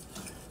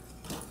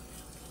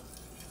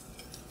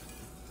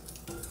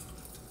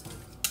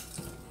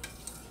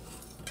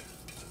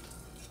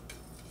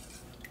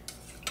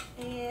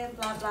 And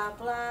blah, blah,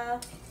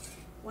 blah.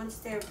 Once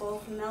they're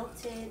both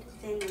melted,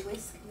 then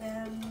whisk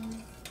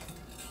them.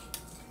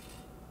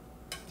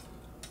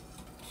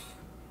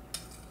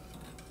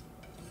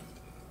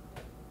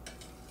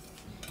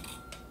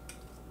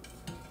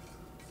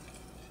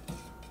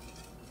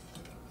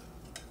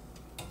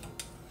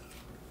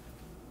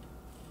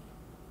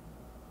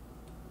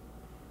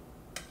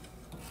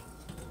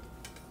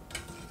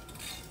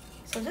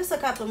 So just a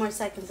couple more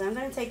seconds. I'm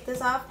going to take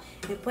this off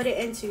and put it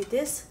into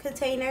this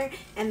container,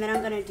 and then I'm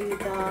going to do the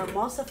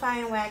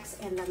emulsifying wax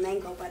and the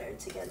mango butter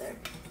together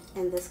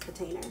in this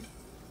container.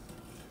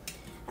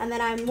 And then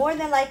I more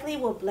than likely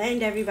will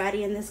blend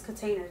everybody in this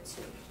container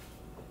too.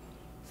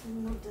 So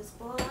move this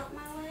bowl out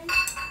my way.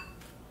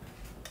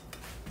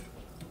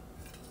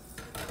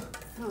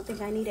 I don't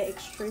think I need it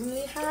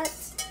extremely hot.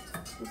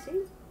 You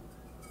see?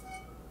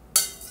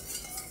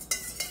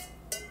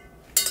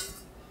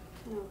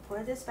 I'm going to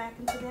pour this back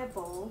into that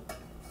bowl.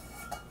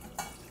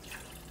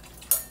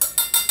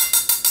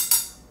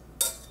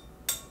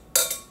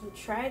 And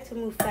try to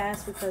move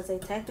fast because they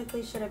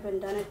technically should have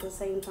been done at the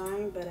same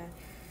time, but I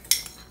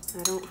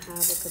don't have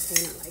a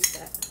container like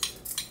that.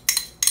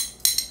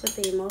 Put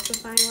the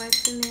emulsifying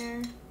wax in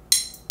there.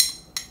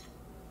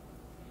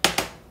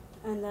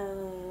 And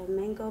the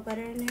mango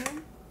butter in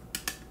there.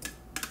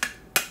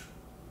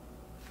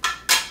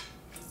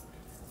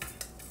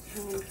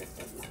 And get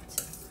that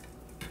melted.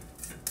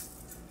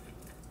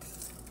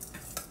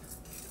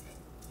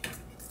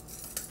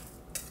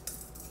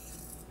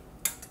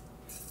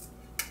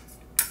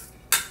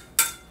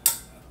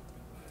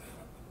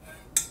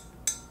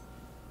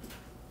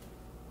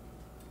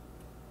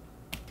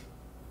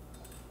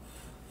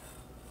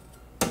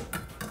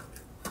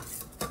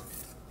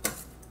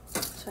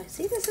 So I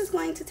see this is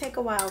going to take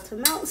a while to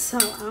melt, so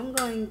I'm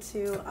going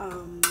to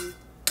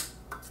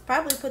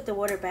probably put the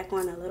water back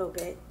on a little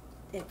bit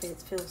if it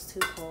feels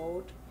too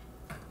cold.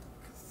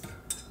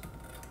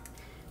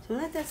 So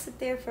let that sit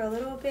there for a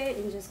little bit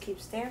and just keep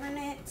stirring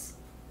it.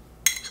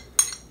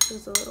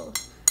 There's a little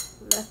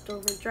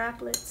leftover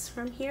droplets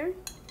from here.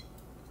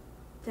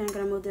 Then I'm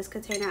going to move this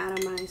container out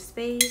of my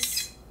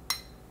space.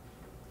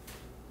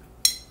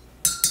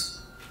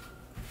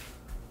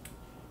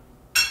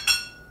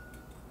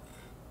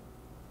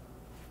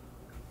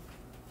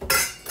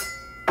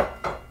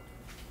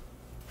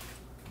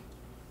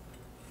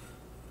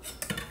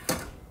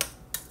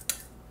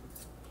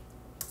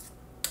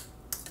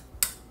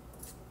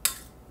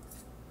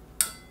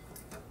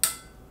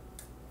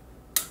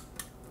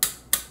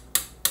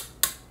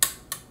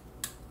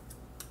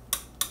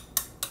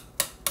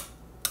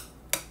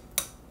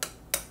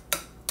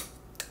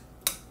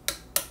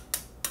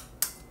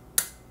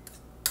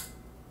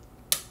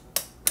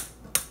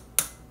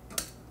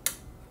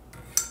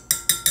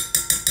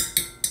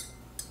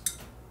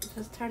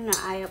 Just turn the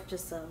eye up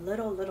just a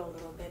little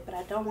bit, but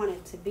I don't want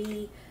it to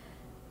be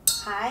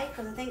high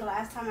because I think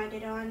last time I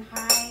did it on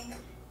high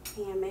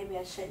and maybe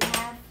I shouldn't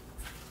have.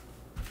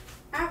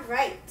 All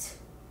right,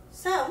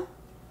 so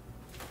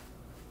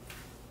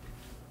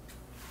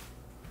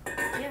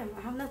yeah,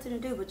 I have nothing to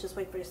do but just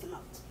wait for this to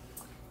melt.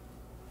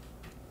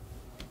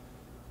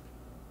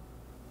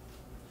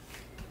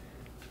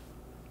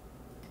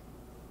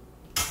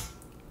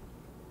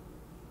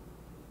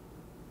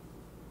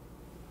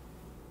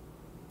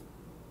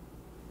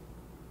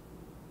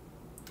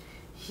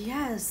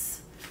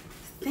 Yes,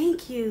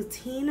 thank you,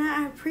 Tina.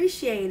 I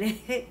appreciate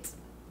it.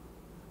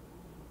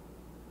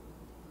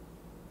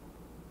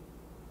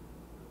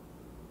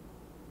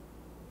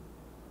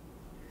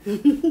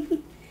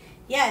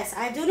 Yes,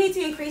 I do need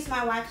to increase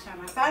my watch time.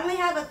 I finally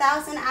have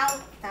 1,000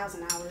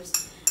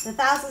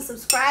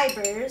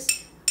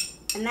 subscribers,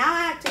 and now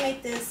I have to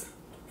make this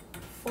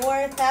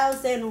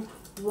 4,000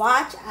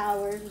 watch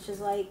hours, which is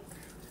like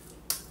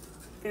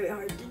very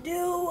hard to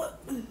do.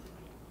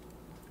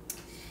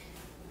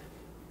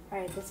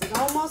 Alright, this is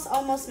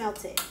almost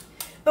melted.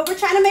 But we're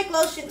trying to make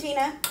lotion,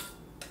 Tina.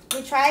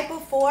 We tried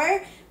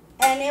before,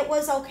 and it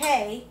was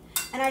okay.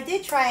 And I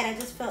did try it. I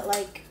just felt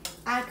like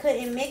I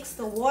couldn't mix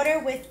the water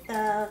with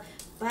the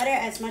butter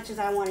as much as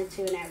I wanted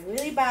to. And that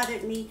really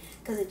bothered me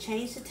because it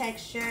changed the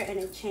texture and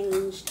it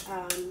changed,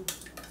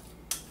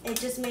 it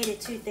just made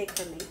it too thick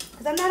for me.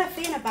 Because I'm not a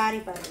fan of body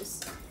butters.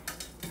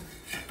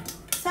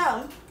 So,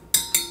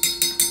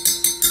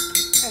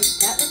 alright,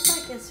 that looks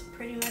like it's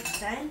pretty much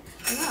done.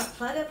 I'm gonna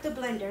plug up the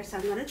blender, so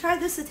I'm gonna try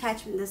this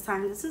attachment this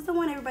time. This is the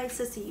one everybody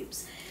says to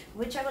use,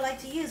 which I would like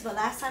to use, but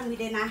last time we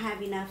did not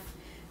have enough.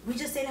 We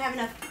just didn't have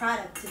enough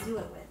product to do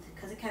it with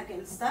because it kept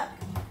getting stuck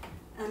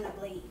on the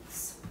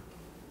blades.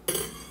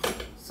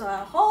 So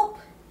I hope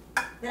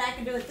that I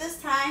can do it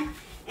this time,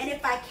 and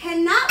if I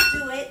cannot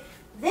do it,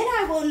 then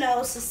I will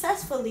know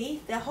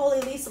successfully that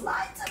Holy Lisa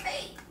lied to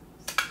me.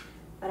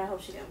 But I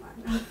hope she didn't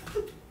mind.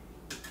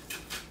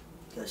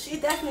 Because she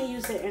definitely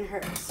used it in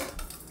hers.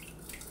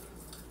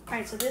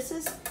 Alright, so this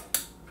is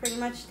pretty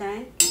much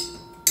done.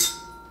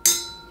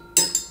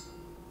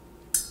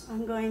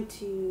 I'm going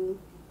to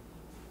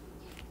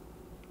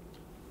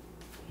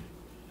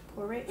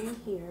pour it in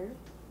here.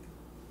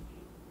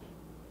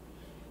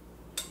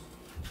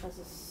 Because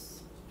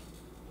it's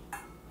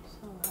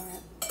so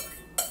hot.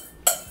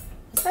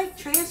 It's like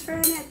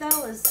transferring it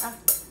though,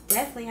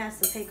 definitely has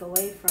to take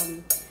away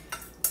from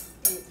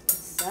it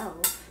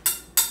itself.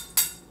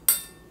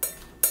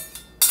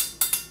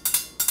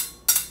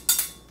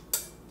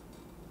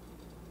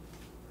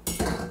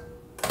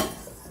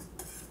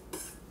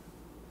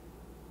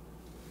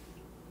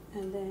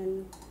 And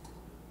then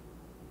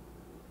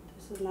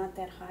this is not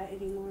that hot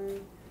anymore.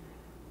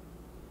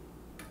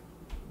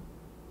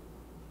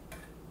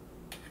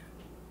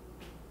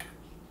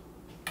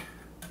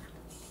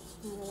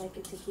 I like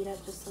it to heat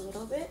up just a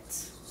little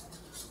bit.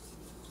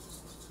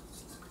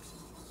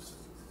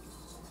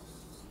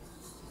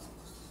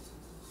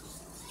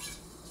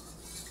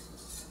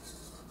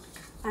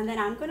 And then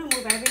I'm going to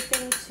move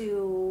everything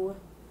to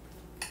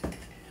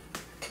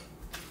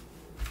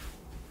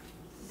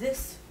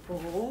this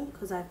bowl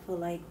because I feel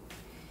like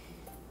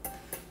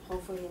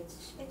hopefully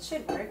it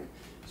should work.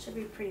 It should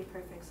be pretty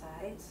perfect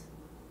size.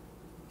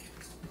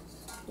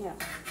 Yeah.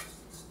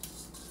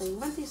 So you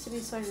want these to be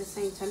sort of the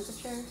same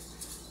temperature,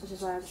 which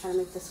is why I'm trying to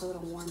make this a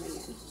little warm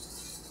again.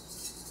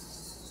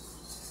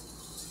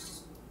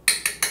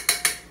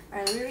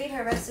 Alright, let me read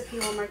her recipe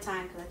one more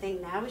time because I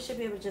think now we should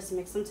be able to just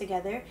mix them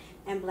together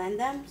and blend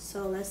them.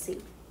 So let's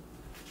see.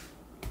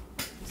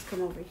 Let's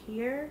come over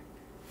here.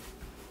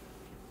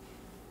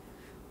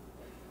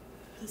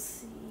 Let's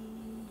see.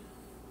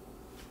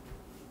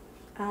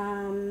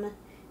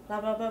 Blah,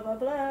 blah, blah, blah,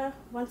 blah.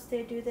 Once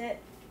they do that.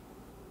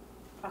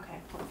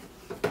 Okay, hold on.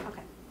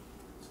 Okay.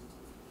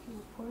 I'm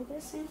gonna pour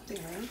this in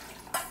here.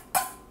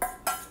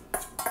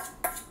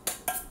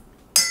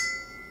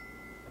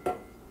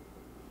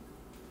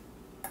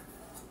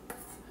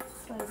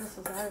 Like this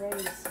is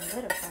already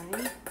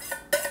solidifying.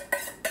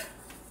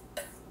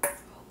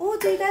 Oh,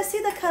 do you guys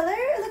see the color?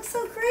 It looks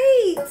so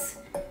great.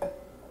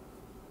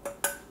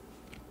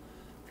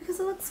 Because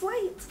it looks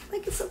white,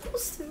 like it's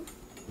supposed to.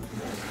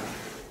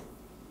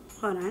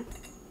 Hold on.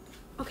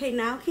 Okay,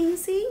 now can you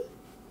see?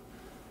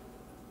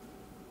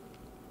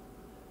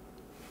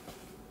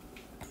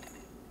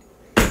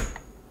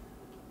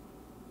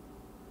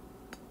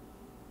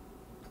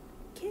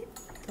 Okay,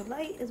 the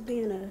light is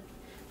being a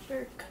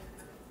jerk.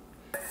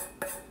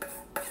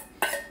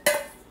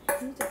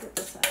 I need to get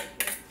this out of here.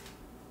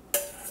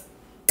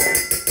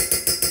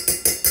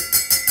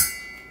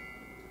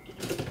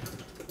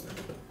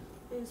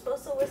 You're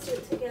supposed to whisk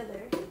it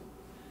together.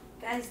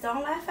 Guys,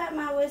 don't laugh at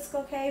my whisk,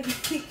 okay?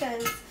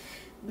 Because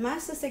my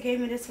sister gave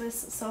me this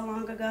whisk so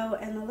long ago,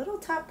 and the little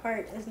top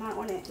part is not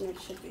on it, and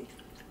it should be.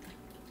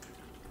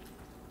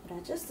 But I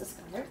just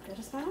discovered that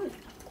it's not on it.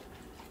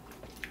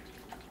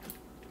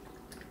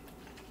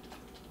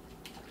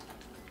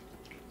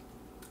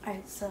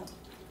 Alright, so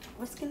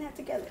whisking that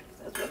together.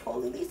 That's what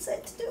Holy Lee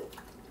said to do.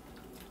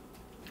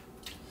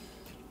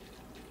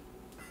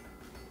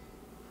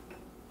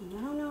 And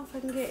I don't know if I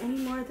can get any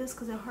more of this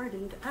because it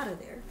hardened out of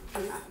there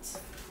or not.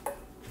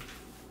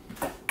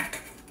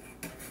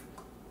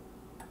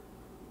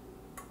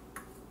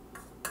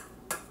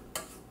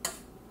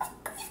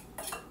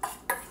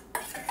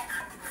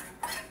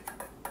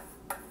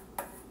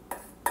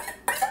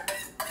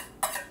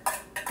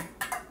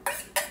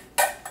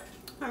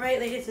 Alright,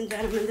 ladies and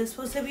gentlemen, this is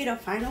supposed to be the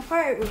final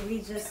part where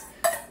we just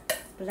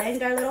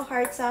blend our little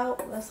hearts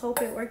out. Let's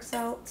hope it works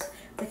out.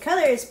 The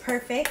color is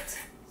perfect,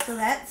 so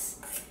that's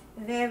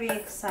very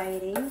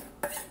exciting.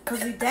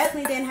 Because we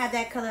definitely didn't have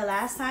that color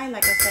last time,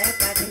 like I said,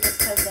 but I think it's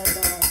because of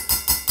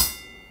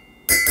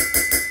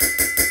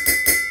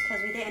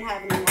because we didn't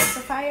have an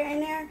emulsifier in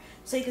there.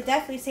 So you could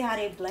definitely see how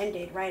they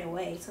blended right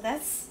away. So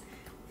that's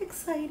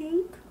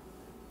exciting.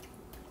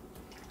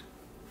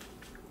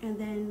 And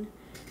then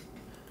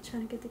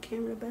trying to get the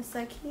camera the best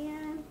I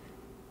can.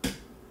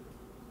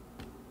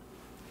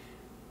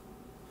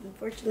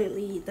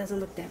 Unfortunately, it doesn't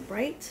look that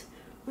bright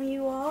on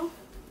you all.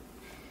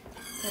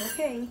 But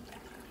okay.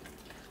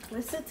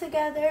 Whisk it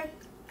together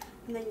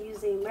and then use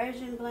the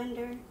immersion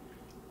blender.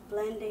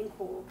 Blending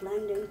cool,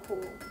 blending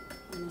cool.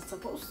 And it's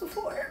supposed to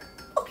pour.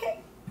 Okay.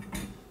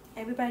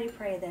 Everybody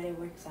pray that it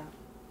works out.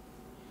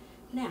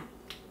 Now,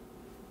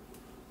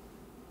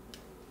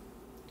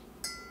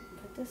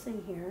 put this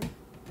in here.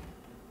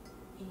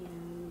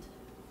 And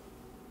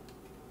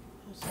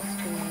let's just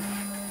do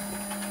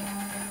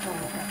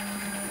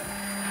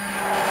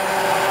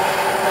it.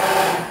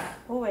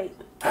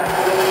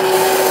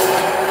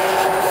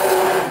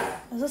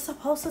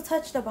 supposed to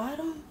touch the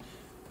bottom?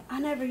 I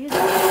never used it.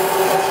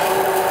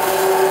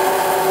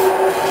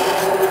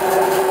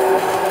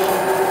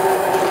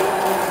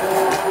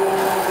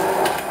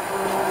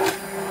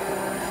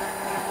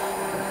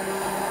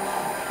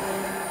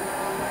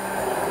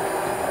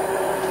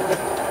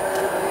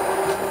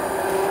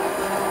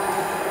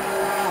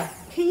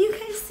 Can you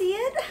guys see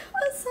it?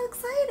 That's so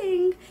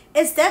exciting.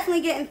 It's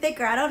definitely getting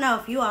thicker. I don't know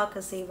if you all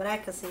can see, but I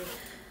can see.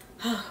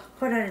 Oh,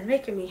 hold on, it's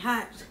making me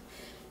hot.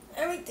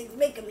 Everything's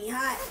making me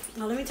hot.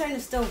 Now let me turn the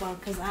stove on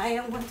because I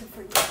am going to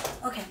forget.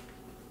 Okay.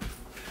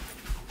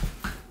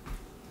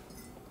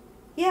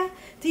 Yeah,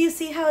 do you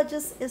see how it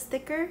just is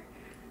thicker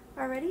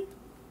already?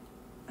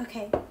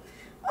 Okay.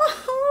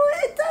 Oh,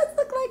 it does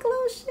look like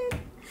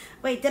lotion.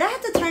 Wait, did I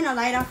have to turn the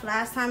light off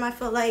last time? I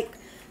feel like,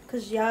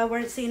 because y'all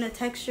weren't seeing the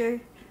texture.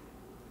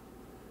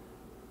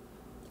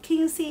 Can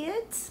you see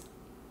it?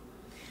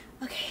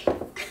 Okay, I'm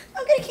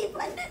gonna keep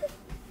blending.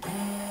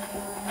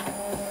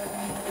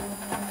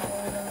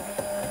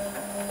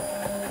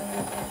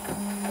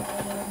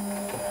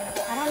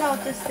 I don't know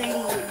if this thing,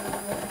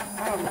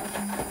 I don't know.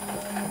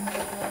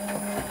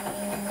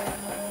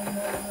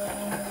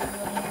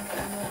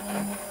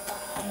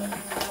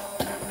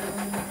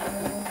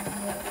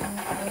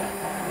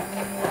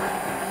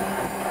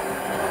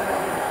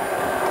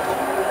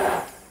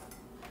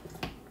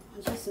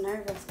 I'm just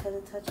nervous because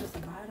it touches the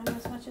bottom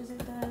as much as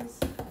it does.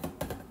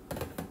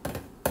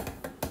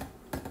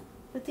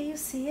 But do you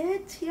see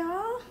it,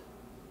 y'all?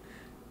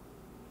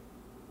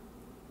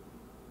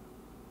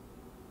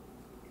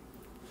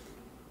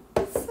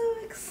 It's so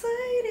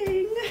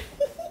exciting.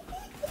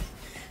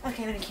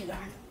 Okay, let me keep going.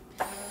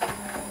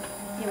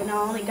 Even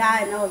though only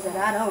God knows that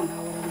I don't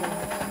know what I'm doing.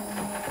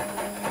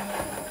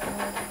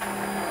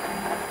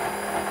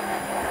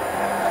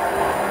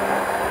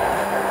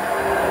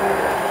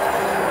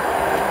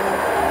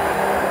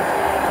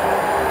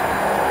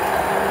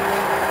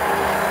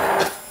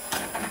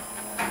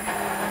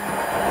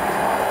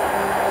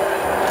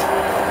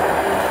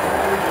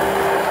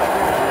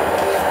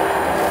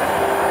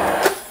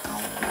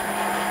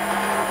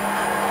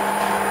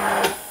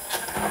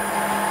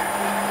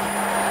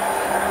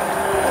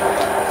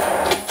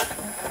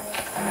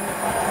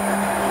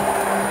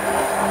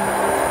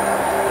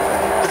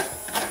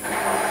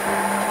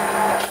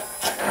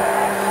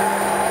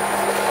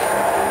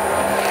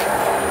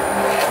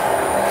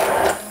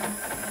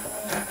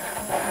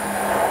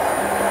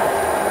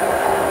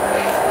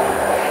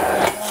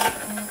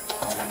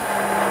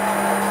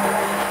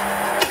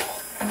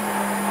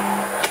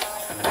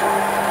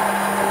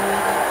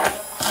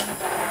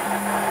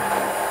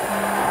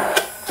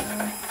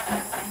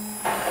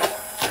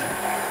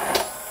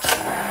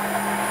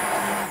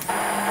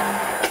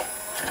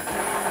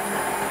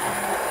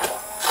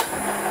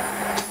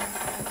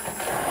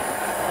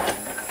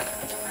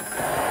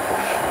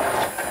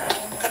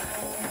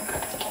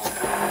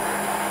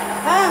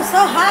 So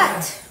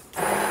hot.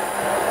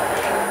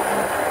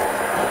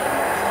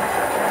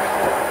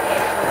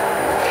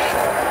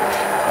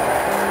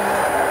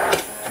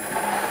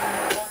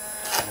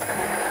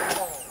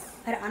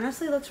 It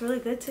honestly looks really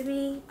good to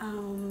me.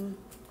 I'm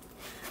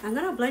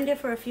gonna blend it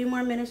for a few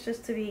more minutes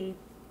just to be,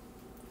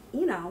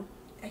 you know,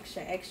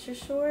 extra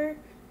sure.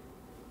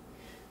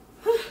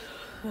 Hold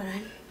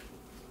on.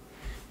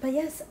 But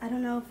yes, I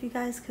don't know if you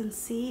guys can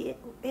see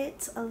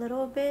it a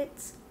little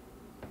bit.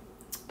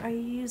 Are you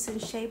using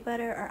shea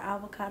butter or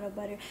avocado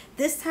butter?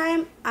 This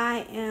time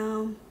I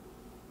am,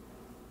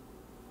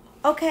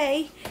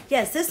 okay,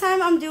 yes, this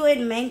time I'm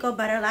doing mango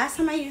butter. Last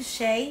time I used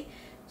shea,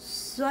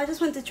 so I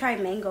just went to try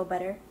mango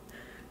butter.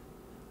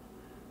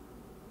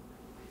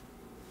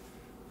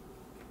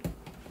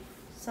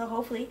 So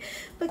hopefully,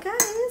 but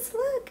guys,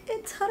 look,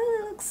 it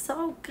totally looks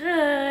so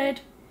good.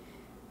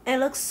 It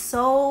looks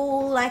so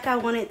like I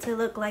want it to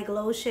look like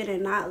lotion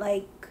and not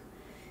like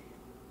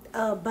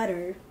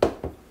butter.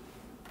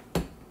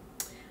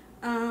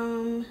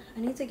 I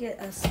need to get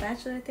a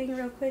spatula thing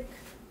real quick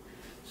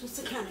just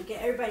to kind of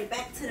get everybody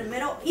back to the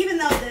middle, even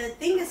though the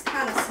thing is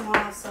kind of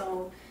small,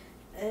 so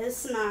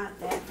it's not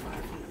that far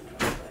from the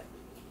middle,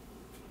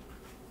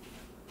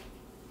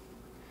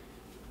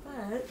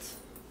 but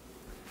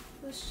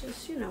let's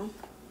just, you know,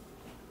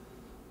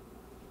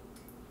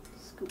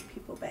 scoop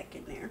people back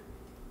in there.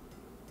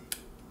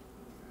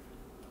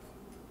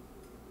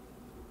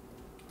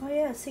 Oh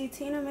yeah, see,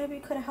 Tina maybe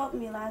could have helped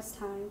me last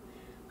time,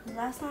 because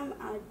last time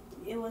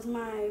it was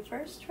my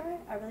first try.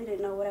 I really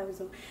didn't know what I was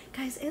doing.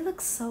 Guys, it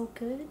looks so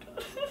good.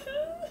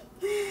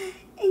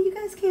 And you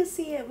guys can't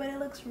see it, but it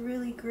looks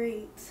really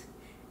great.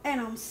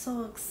 And I'm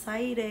so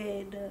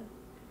excited.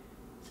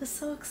 Just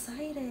so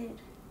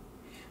excited.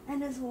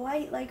 And it's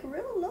white like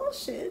real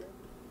lotion.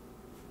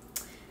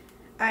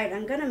 Alright,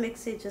 I'm going to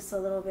mix it just a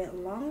little bit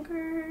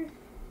longer.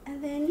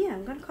 And then, yeah,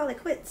 I'm going to call it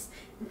quits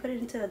and put it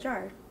into a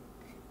jar.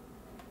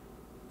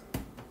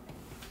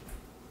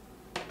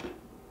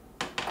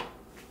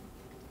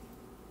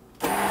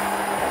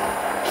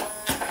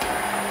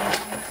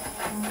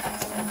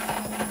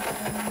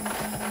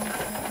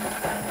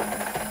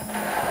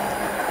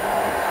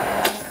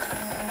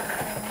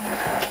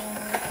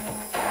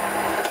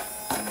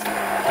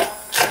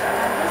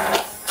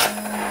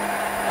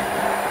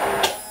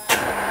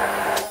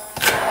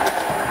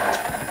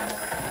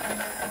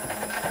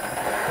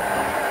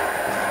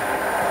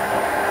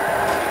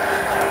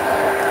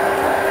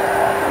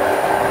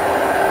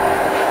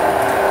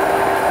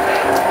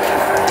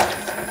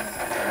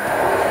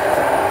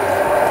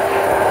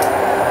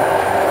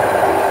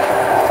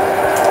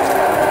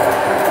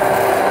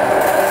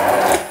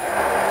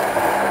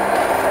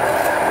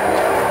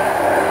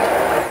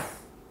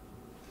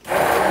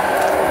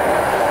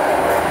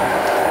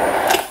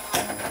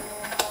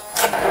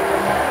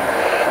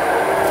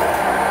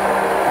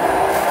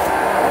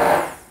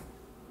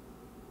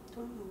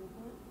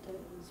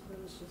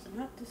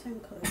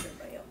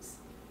 everybody else.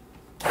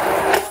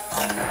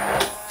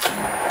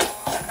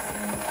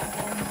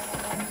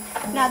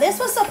 Now this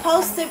was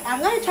supposed to, I'm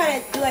going to try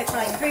to do it for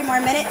like 3 more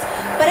minutes,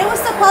 but it was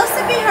supposed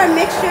to be her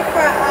mixture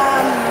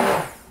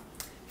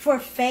for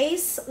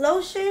face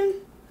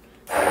lotion.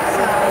 So I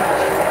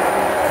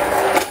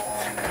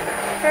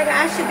figured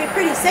I should be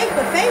pretty safe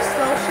with face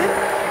lotion.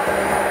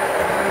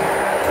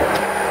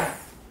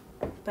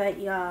 But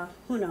y'all,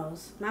 who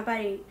knows? My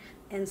body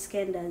and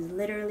skin does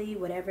literally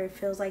whatever it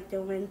feels like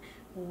doing,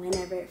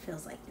 whenever it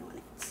feels like doing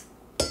it.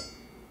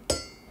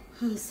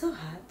 I'm so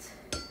hot.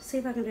 See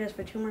if I can do this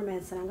for 2 more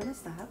minutes and I'm gonna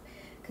stop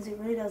because it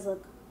really does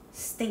look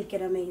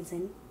stinking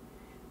amazing.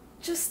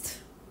 Just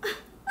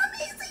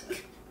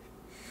amazing.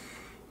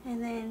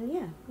 And then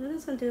yeah, I'm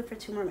just gonna do it for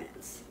 2 more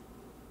minutes.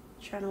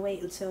 Trying to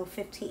wait until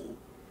 15.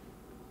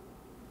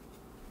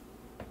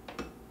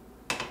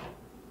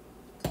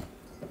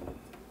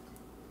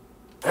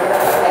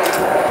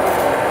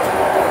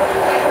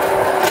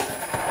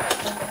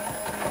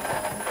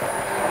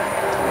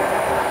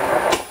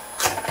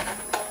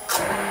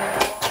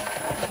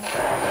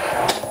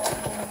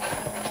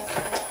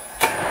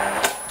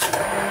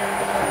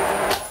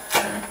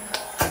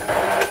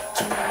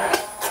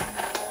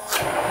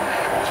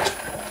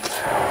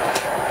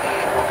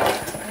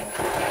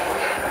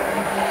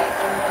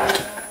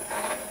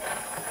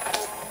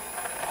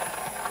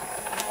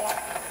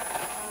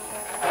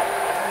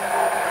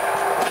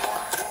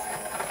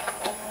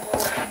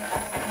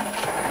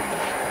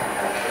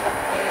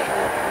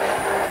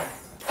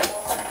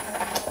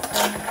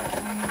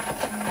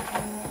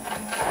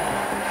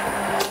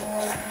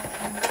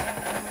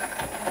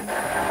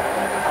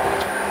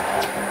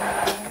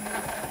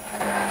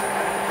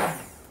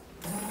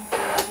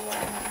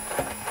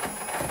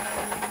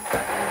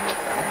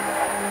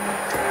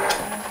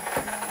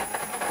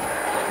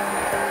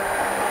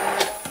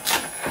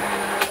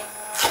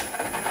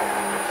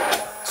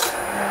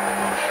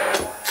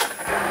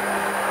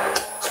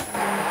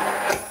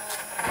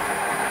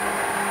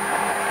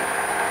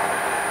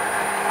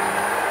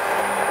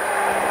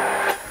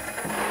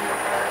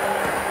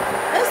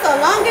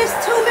 Longest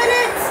 2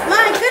 minutes?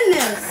 My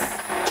goodness.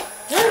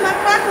 What is my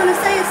clock gonna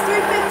say? It's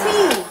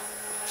 3:15.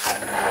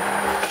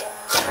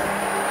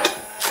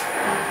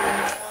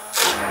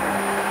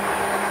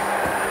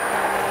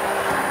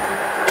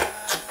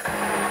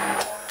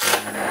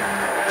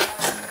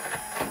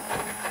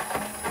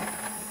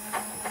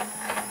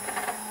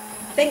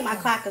 I think my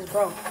clock is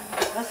broke.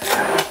 That's what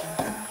I'm thinking.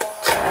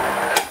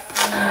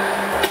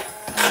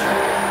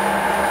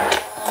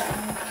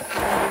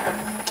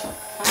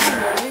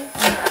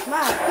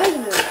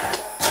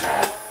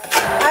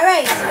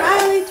 Alright,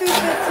 finally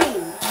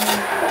 3:15.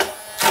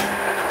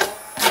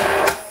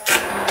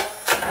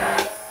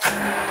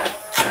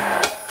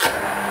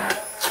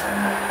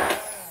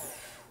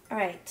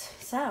 Alright,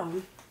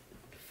 so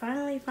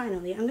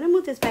finally, I'm gonna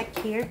move this back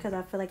here because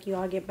I feel like you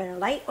all get better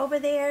light over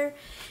there.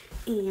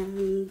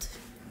 And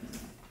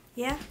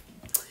yeah.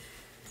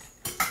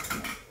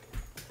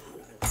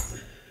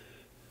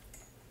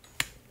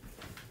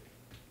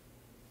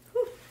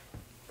 Whew.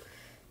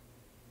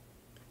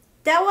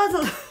 That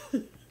wasn't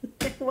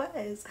it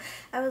was.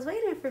 I was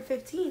waiting for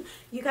 15.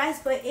 You guys,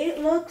 but it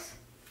looks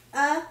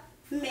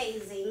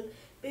amazing.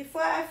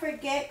 Before I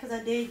forget, because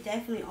I did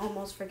definitely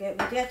almost forget,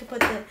 we do have to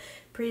put the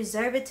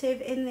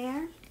preservative in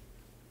there.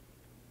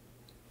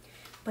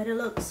 But it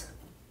looks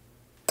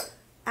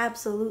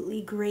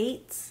absolutely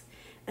great.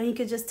 And you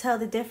could just tell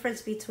the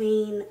difference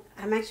between,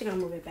 I'm actually going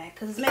to move it back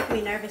because it's making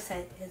me nervous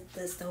that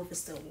the stove is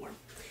still warm.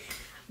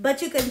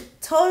 But you can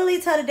totally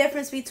tell the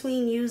difference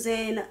between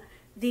using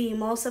the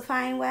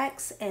emulsifying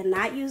wax and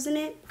not using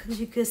it, because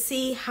you can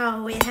see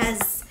how it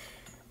has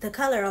the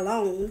color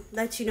alone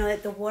lets you know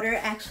that the water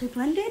actually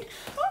blended.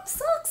 I'm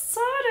so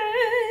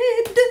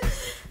excited.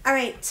 All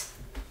right,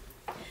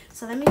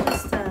 so let me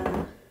just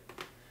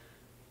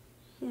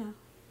yeah,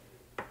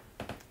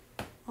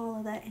 all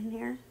of that in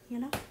there, you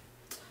know,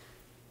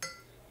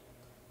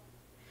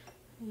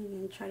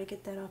 and try to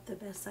get that off the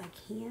best I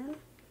can.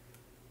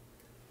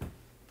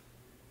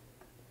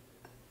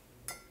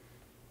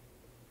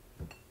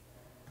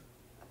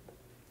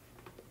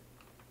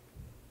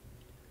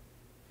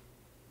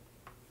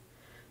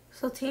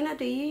 So Tina,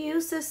 do you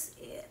use this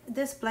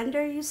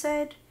blender you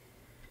said?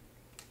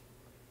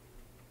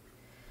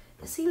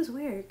 It seems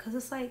weird because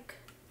it's like,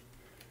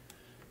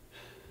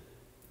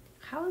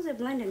 how is it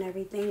blending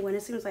everything when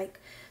it seems like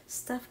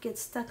stuff gets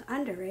stuck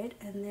under it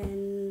and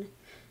then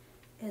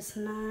it's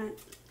not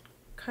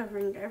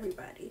covering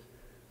everybody,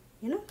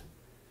 you know?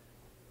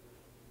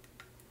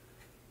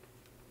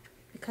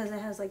 Because it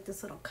has like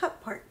this little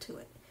cup part to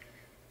it.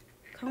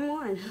 Come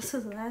on, this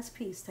is the last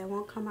piece that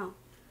won't come out.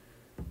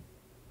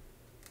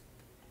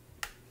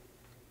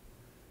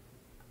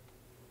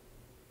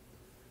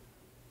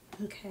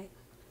 Okay.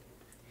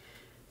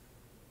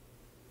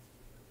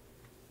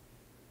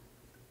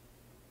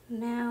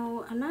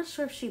 Now, I'm not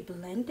sure if she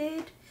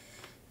blended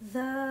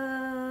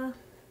the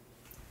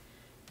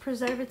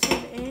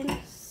preservative in,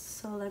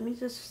 so let me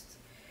just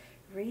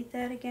read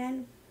that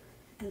again.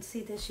 and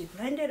see, did she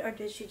blend it or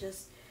did she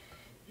just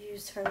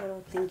use her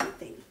little thingy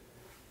thing?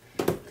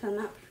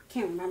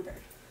 Can't remember.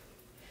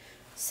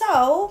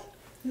 So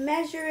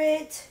measure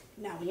it.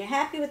 Now when you're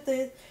happy with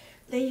it,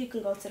 then you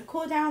can go to the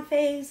cool down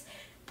phase.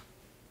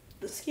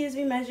 Excuse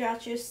me, measure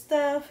out your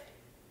stuff.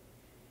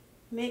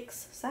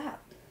 Mix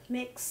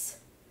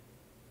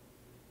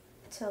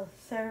till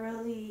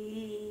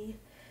thoroughly.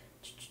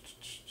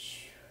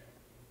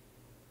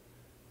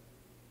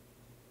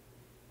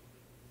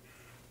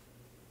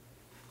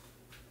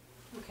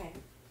 Okay.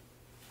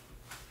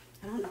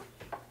 I don't know.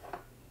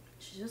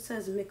 She just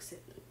says mix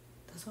it.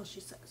 That's all she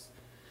says.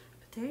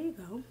 But there you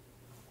go.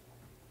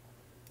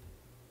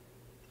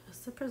 That's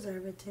the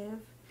preservative.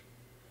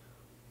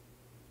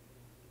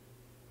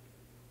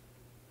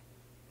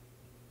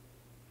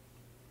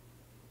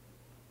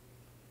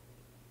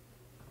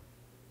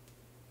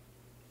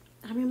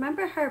 I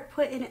remember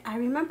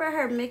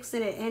her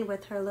mixing it in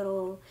with her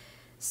little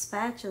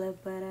spatula,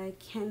 but I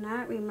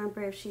cannot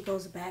remember if she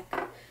goes back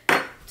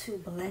to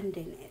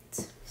blending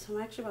it. So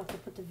I'm actually about to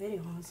put the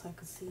video on so I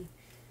can see.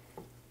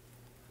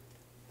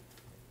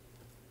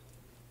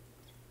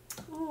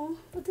 Oh,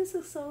 but this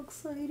is so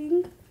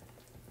exciting.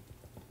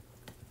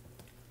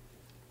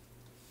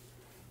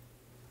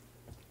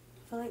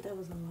 I feel like that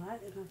was a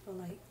lot, and I feel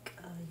like,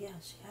 yeah,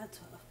 she had to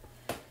have.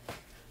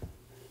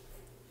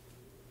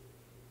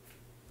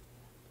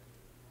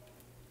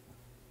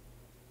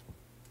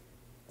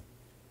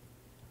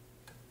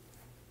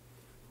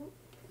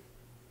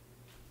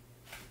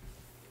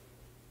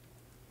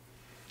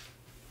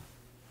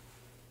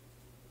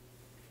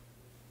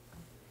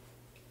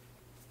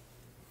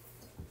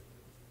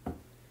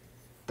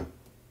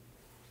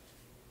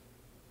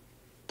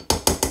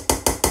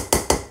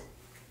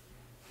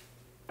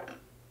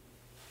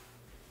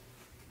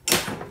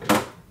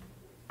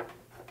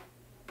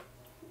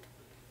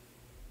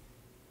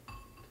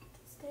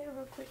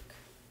 Real quick.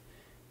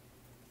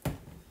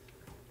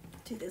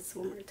 Do this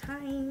one more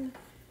time.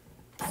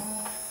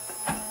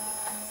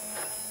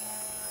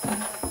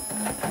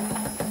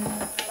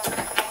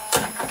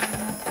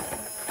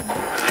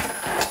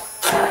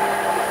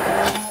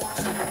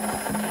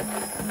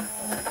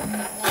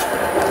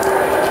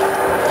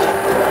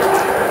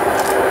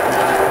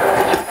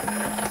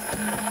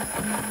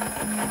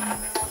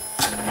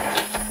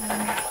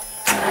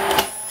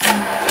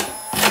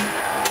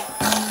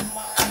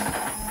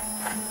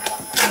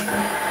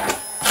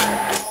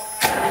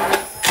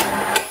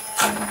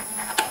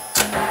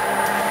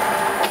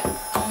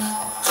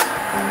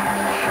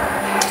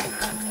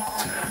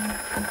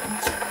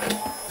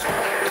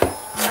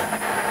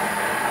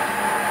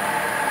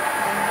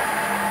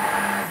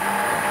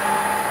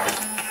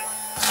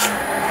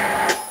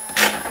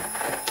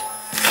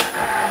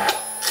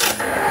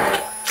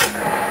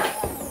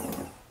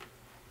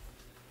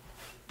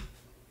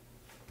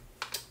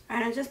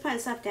 Just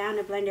put stuff down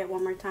and blend it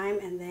one more time,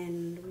 and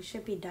then we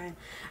should be done.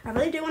 I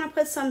really do want to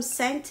put some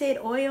scented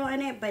oil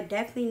in it, but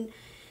definitely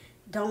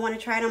don't want to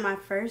try it on my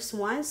first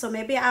one. So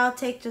maybe I'll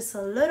take just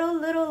a little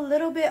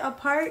bit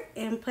apart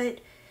and put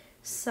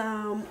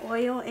some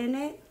oil in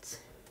it,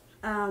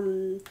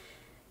 because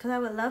I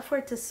would love for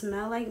it to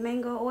smell like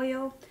mango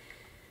oil.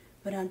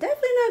 But I'm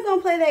definitely not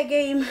gonna play that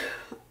game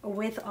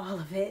with all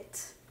of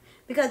it.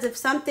 Because if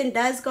something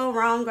does go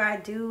wrong or I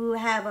do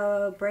have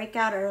a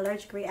breakout or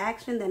allergic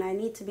reaction, then I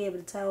need to be able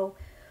to tell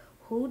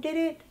who did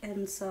it.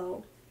 And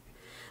so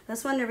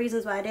that's one of the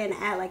reasons why I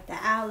didn't add like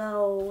the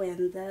aloe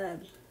and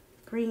the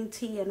green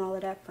tea and all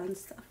of that fun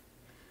stuff.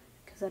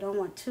 Because I don't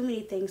want too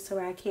many things to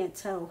where I can't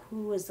tell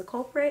who is the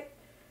culprit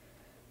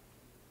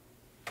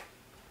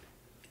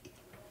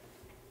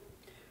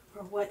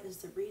or what is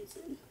the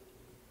reason.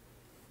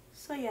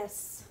 So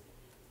yes.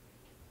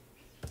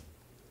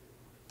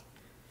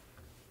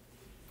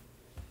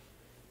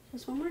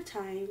 Just one more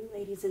time,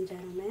 ladies and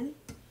gentlemen,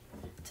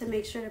 to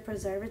make sure the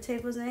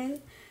preservative was in.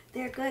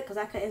 They're good because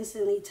I could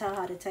instantly tell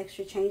how the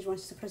texture changed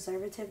once the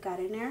preservative got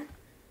in there.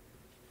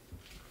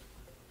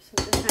 So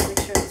just trying to make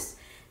sure it's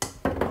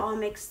all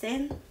mixed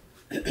in.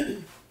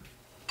 And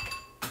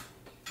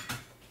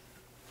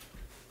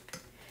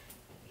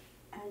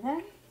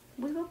then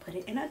we will put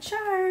it in a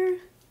jar.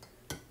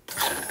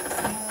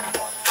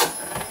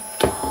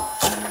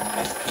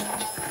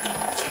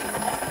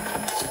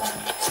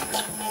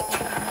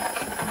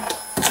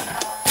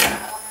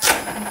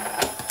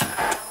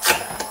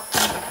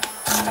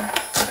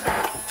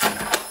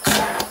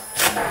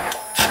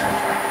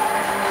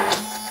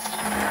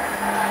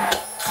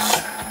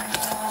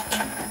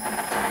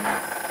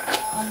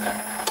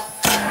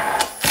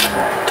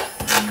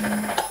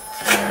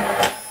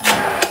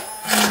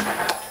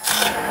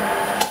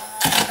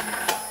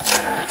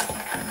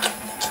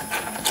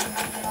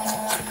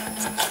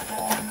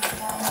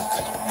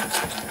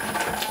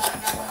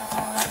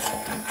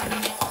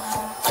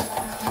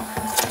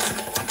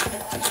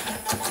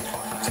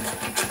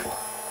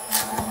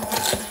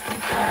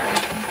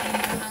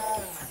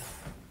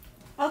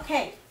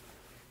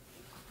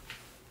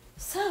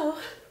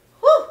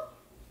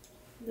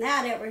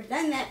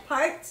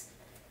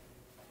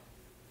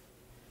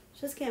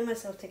 Just getting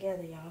myself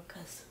together, y'all,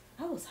 because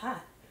I was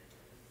hot.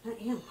 I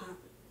am hot.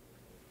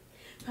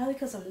 Probably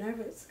because I'm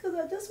nervous, because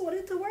I just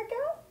wanted to work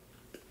out,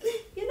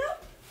 you know?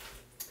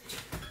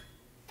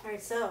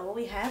 Alright, so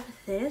we have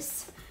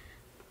this,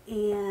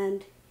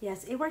 and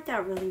yes, it worked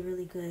out really,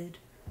 really good.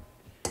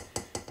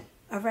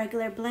 A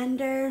regular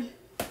blender.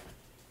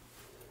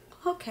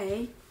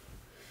 Okay.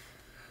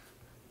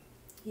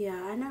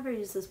 Yeah, I never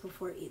used this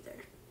before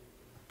either.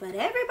 But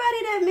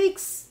everybody that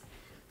makes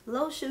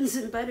lotions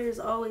and butters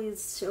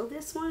always show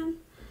this one.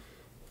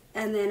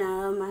 And then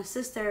my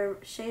sister,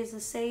 Shades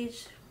of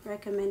Sage,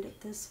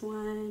 recommended this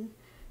one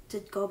to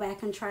go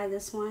back and try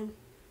this one.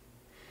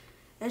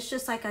 It's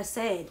just like I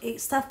said,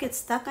 stuff gets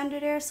stuck under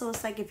there. So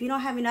it's like if you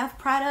don't have enough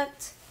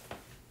product.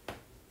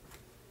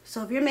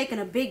 So if you're making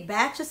a big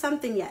batch of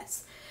something,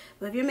 yes.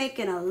 But if you're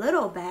making a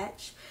little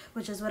batch,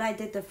 which is what I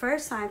did the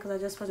first time because I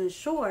just wasn't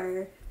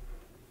sure,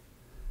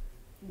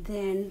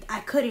 then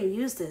I couldn't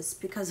use this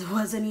because it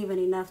wasn't even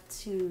enough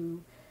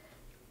to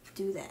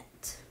do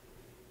that.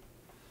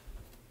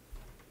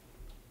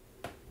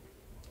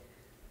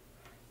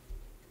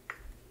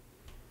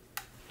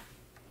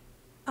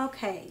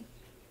 Okay.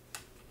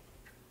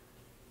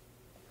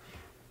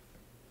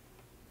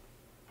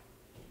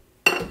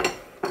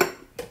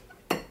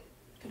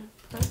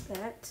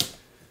 That.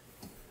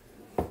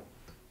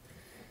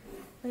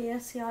 But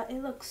yes, y'all,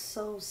 it looks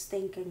so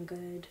stinking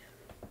good.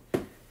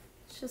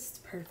 It's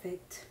just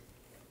perfect.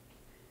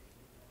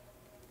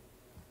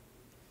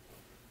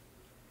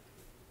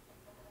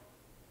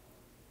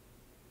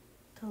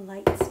 The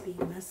lights be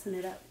messing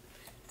it up.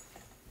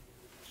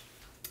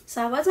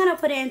 So I was gonna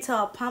put it into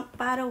a pump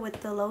bottle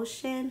with the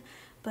lotion,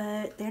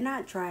 but they're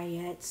not dry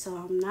yet, so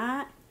I'm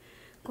not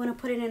gonna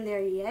put it in there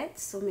yet.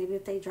 So maybe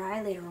if they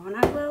dry later on,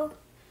 I will.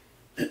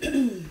 I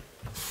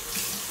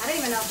don't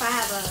even know if I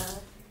have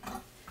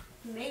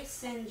a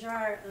mason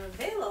jar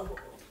available.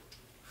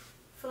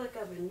 I feel like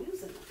I've been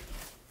using them.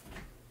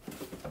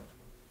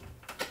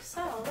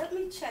 So let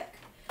me check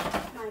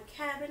my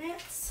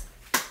cabinets.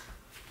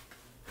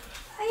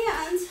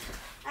 And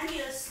I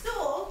need a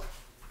stool.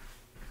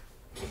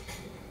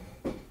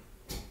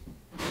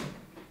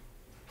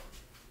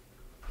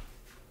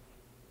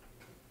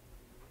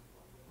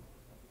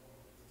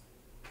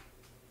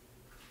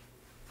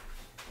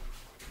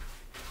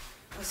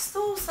 A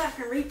stool so I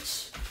can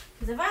reach.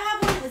 Because if I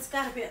have one, it's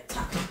got to be up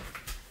top. But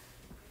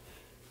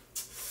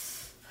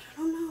I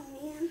don't know,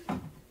 man.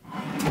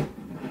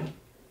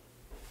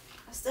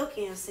 I still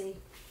can't see.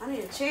 I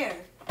need a chair.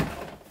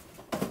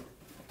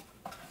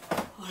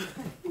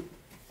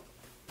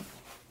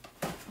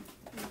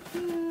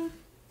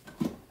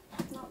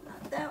 No,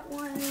 not that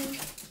one.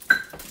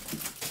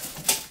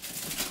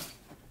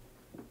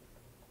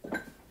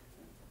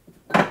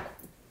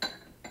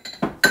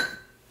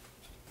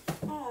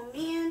 Oh,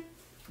 man.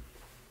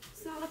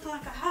 It's not looking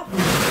like a house.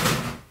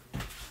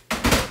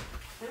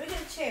 Let me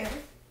get a chair.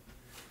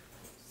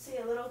 See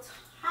a little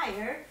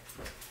higher.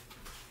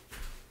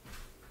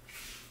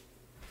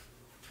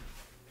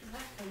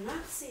 I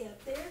cannot see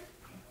up there.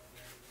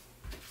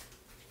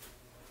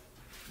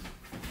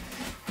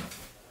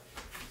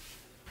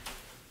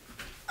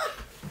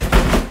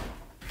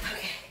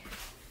 Okay.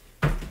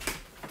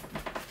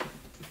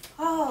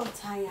 Oh,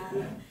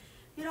 Tiana.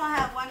 You don't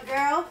have one,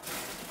 girl?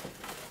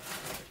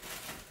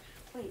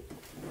 Wait.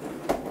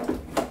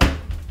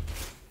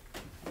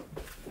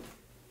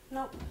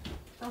 Nope.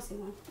 Don't see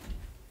one.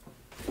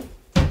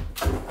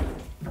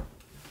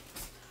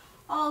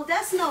 Oh,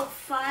 that's no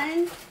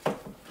fun.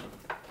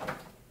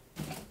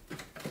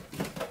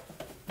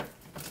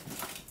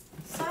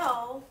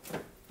 So,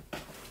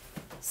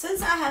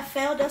 since I have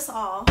failed us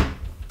all,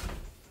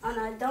 and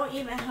I don't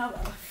even have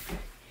an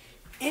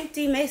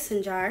empty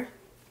mason jar,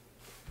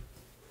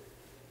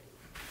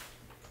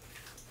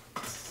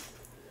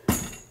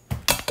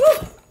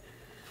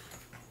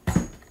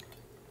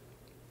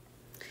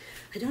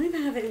 I don't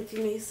even have an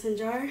empty mason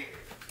jar.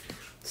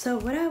 So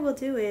what I will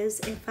do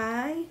is, if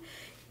I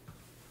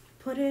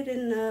put it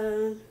in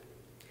the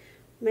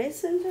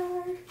mason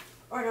jar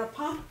or the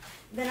pump,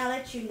 then I'll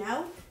let you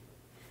know.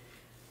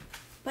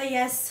 But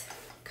yes,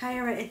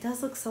 Kyra, it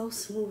does look so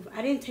smooth.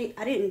 I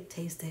didn't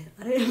taste it.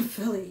 I didn't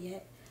feel it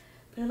yet,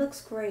 but it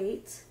looks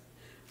great.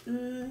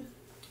 And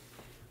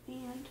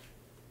I'm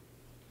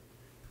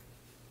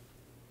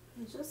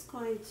just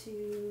going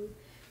to.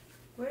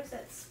 Where's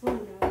that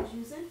spoon that I was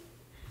using?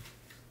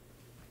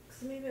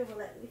 So maybe it will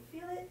let me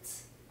feel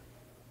it.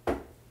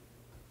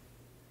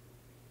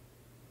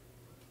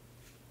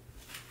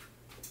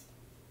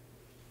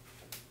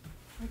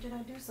 Or did I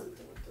do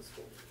something with the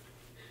spoon?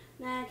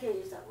 Nah, I can't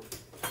use that one.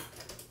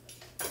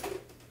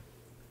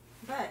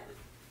 But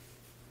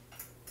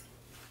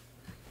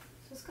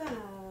just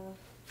gonna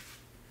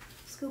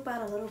scoop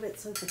out a little bit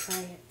so we can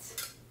try it.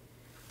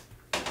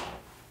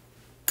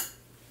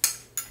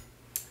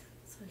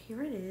 So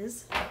here it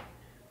is.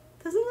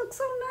 Doesn't it look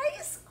so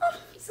nice? Oh,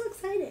 I'm so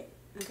excited.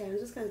 Okay, I'm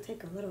just gonna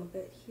take a little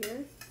bit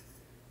here.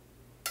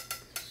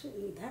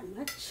 Shouldn't need that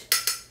much.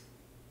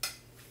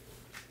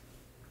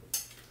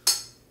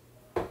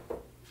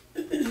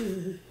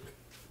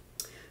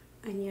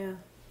 And yeah,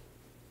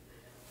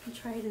 I'll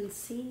try it and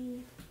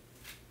see.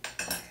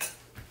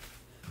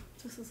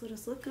 This is what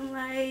it's looking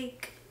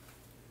like.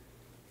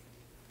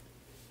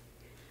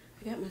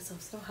 I got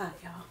myself so hot,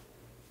 y'all.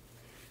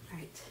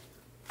 Alright.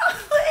 Oh,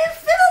 it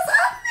feels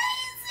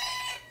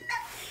amazing!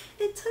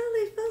 It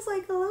totally feels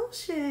like a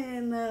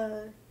lotion.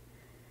 Oh,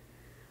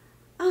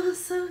 I'm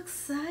so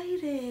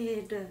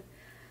excited.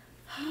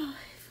 Oh,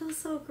 it feels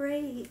so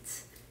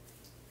great.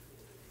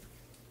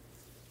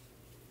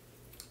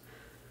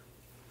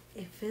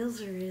 It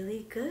feels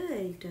really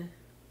good.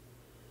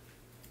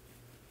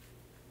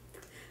 I'm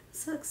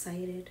so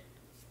excited.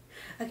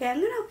 Okay,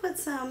 I'm gonna put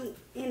some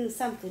in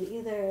something,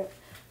 either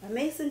a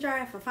mason jar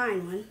if I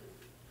find one,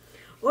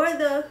 or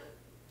the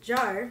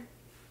jar,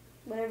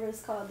 whatever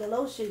it's called, the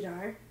lotion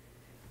jar.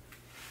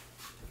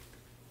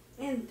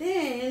 And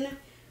then,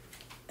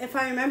 if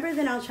I remember,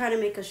 then I'll try to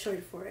make a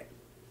short for it.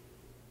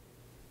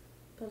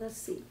 But let's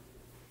see.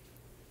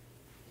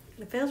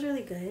 It feels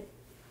really good.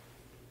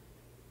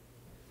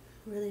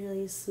 Really,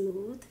 really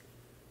smooth.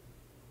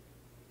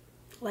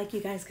 Like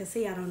you guys can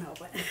see, I don't know,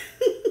 but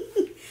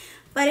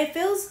but it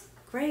feels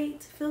great.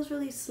 It feels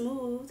really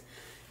smooth.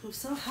 I'm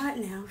so hot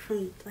now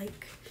from,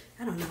 like,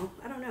 I don't know,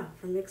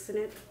 from mixing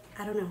it.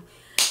 I don't know.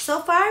 So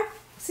far,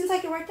 seems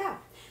like it worked out.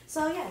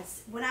 So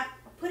yes, when I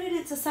put it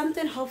into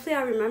something, hopefully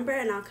I'll remember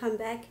and I'll come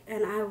back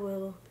and I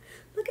will,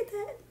 look at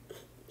that.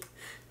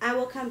 I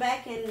will come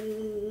back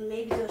and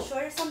maybe do a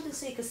short or something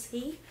so you can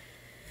see.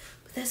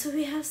 But that's what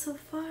we have so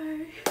far.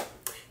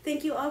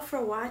 Thank you all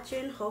for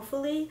watching.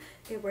 Hopefully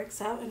it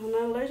works out and I'm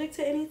not allergic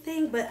to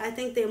anything, but I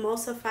think the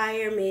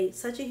emulsifier made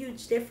such a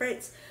huge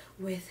difference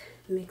with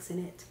mixing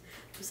it.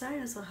 I'm sorry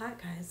I'm so hot,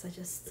 guys. I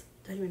just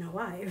don't even know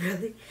why,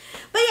 really.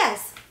 But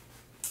yes,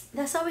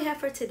 that's all we have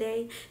for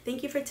today.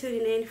 Thank you for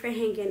tuning in, for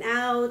hanging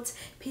out.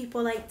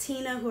 People like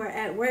Tina who are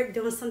at work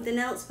doing something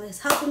else, but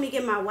it's helping me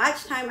get my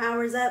watch time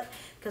hours up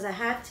because I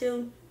have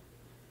to.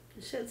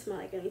 It shouldn't smell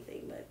like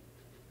anything, but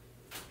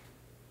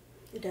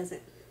it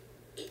doesn't.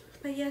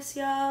 But yes,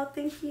 y'all,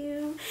 thank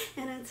you.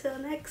 And until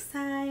next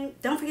time,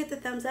 don't forget the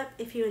thumbs up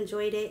if you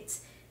enjoyed it.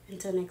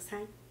 Until next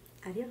time,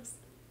 adios.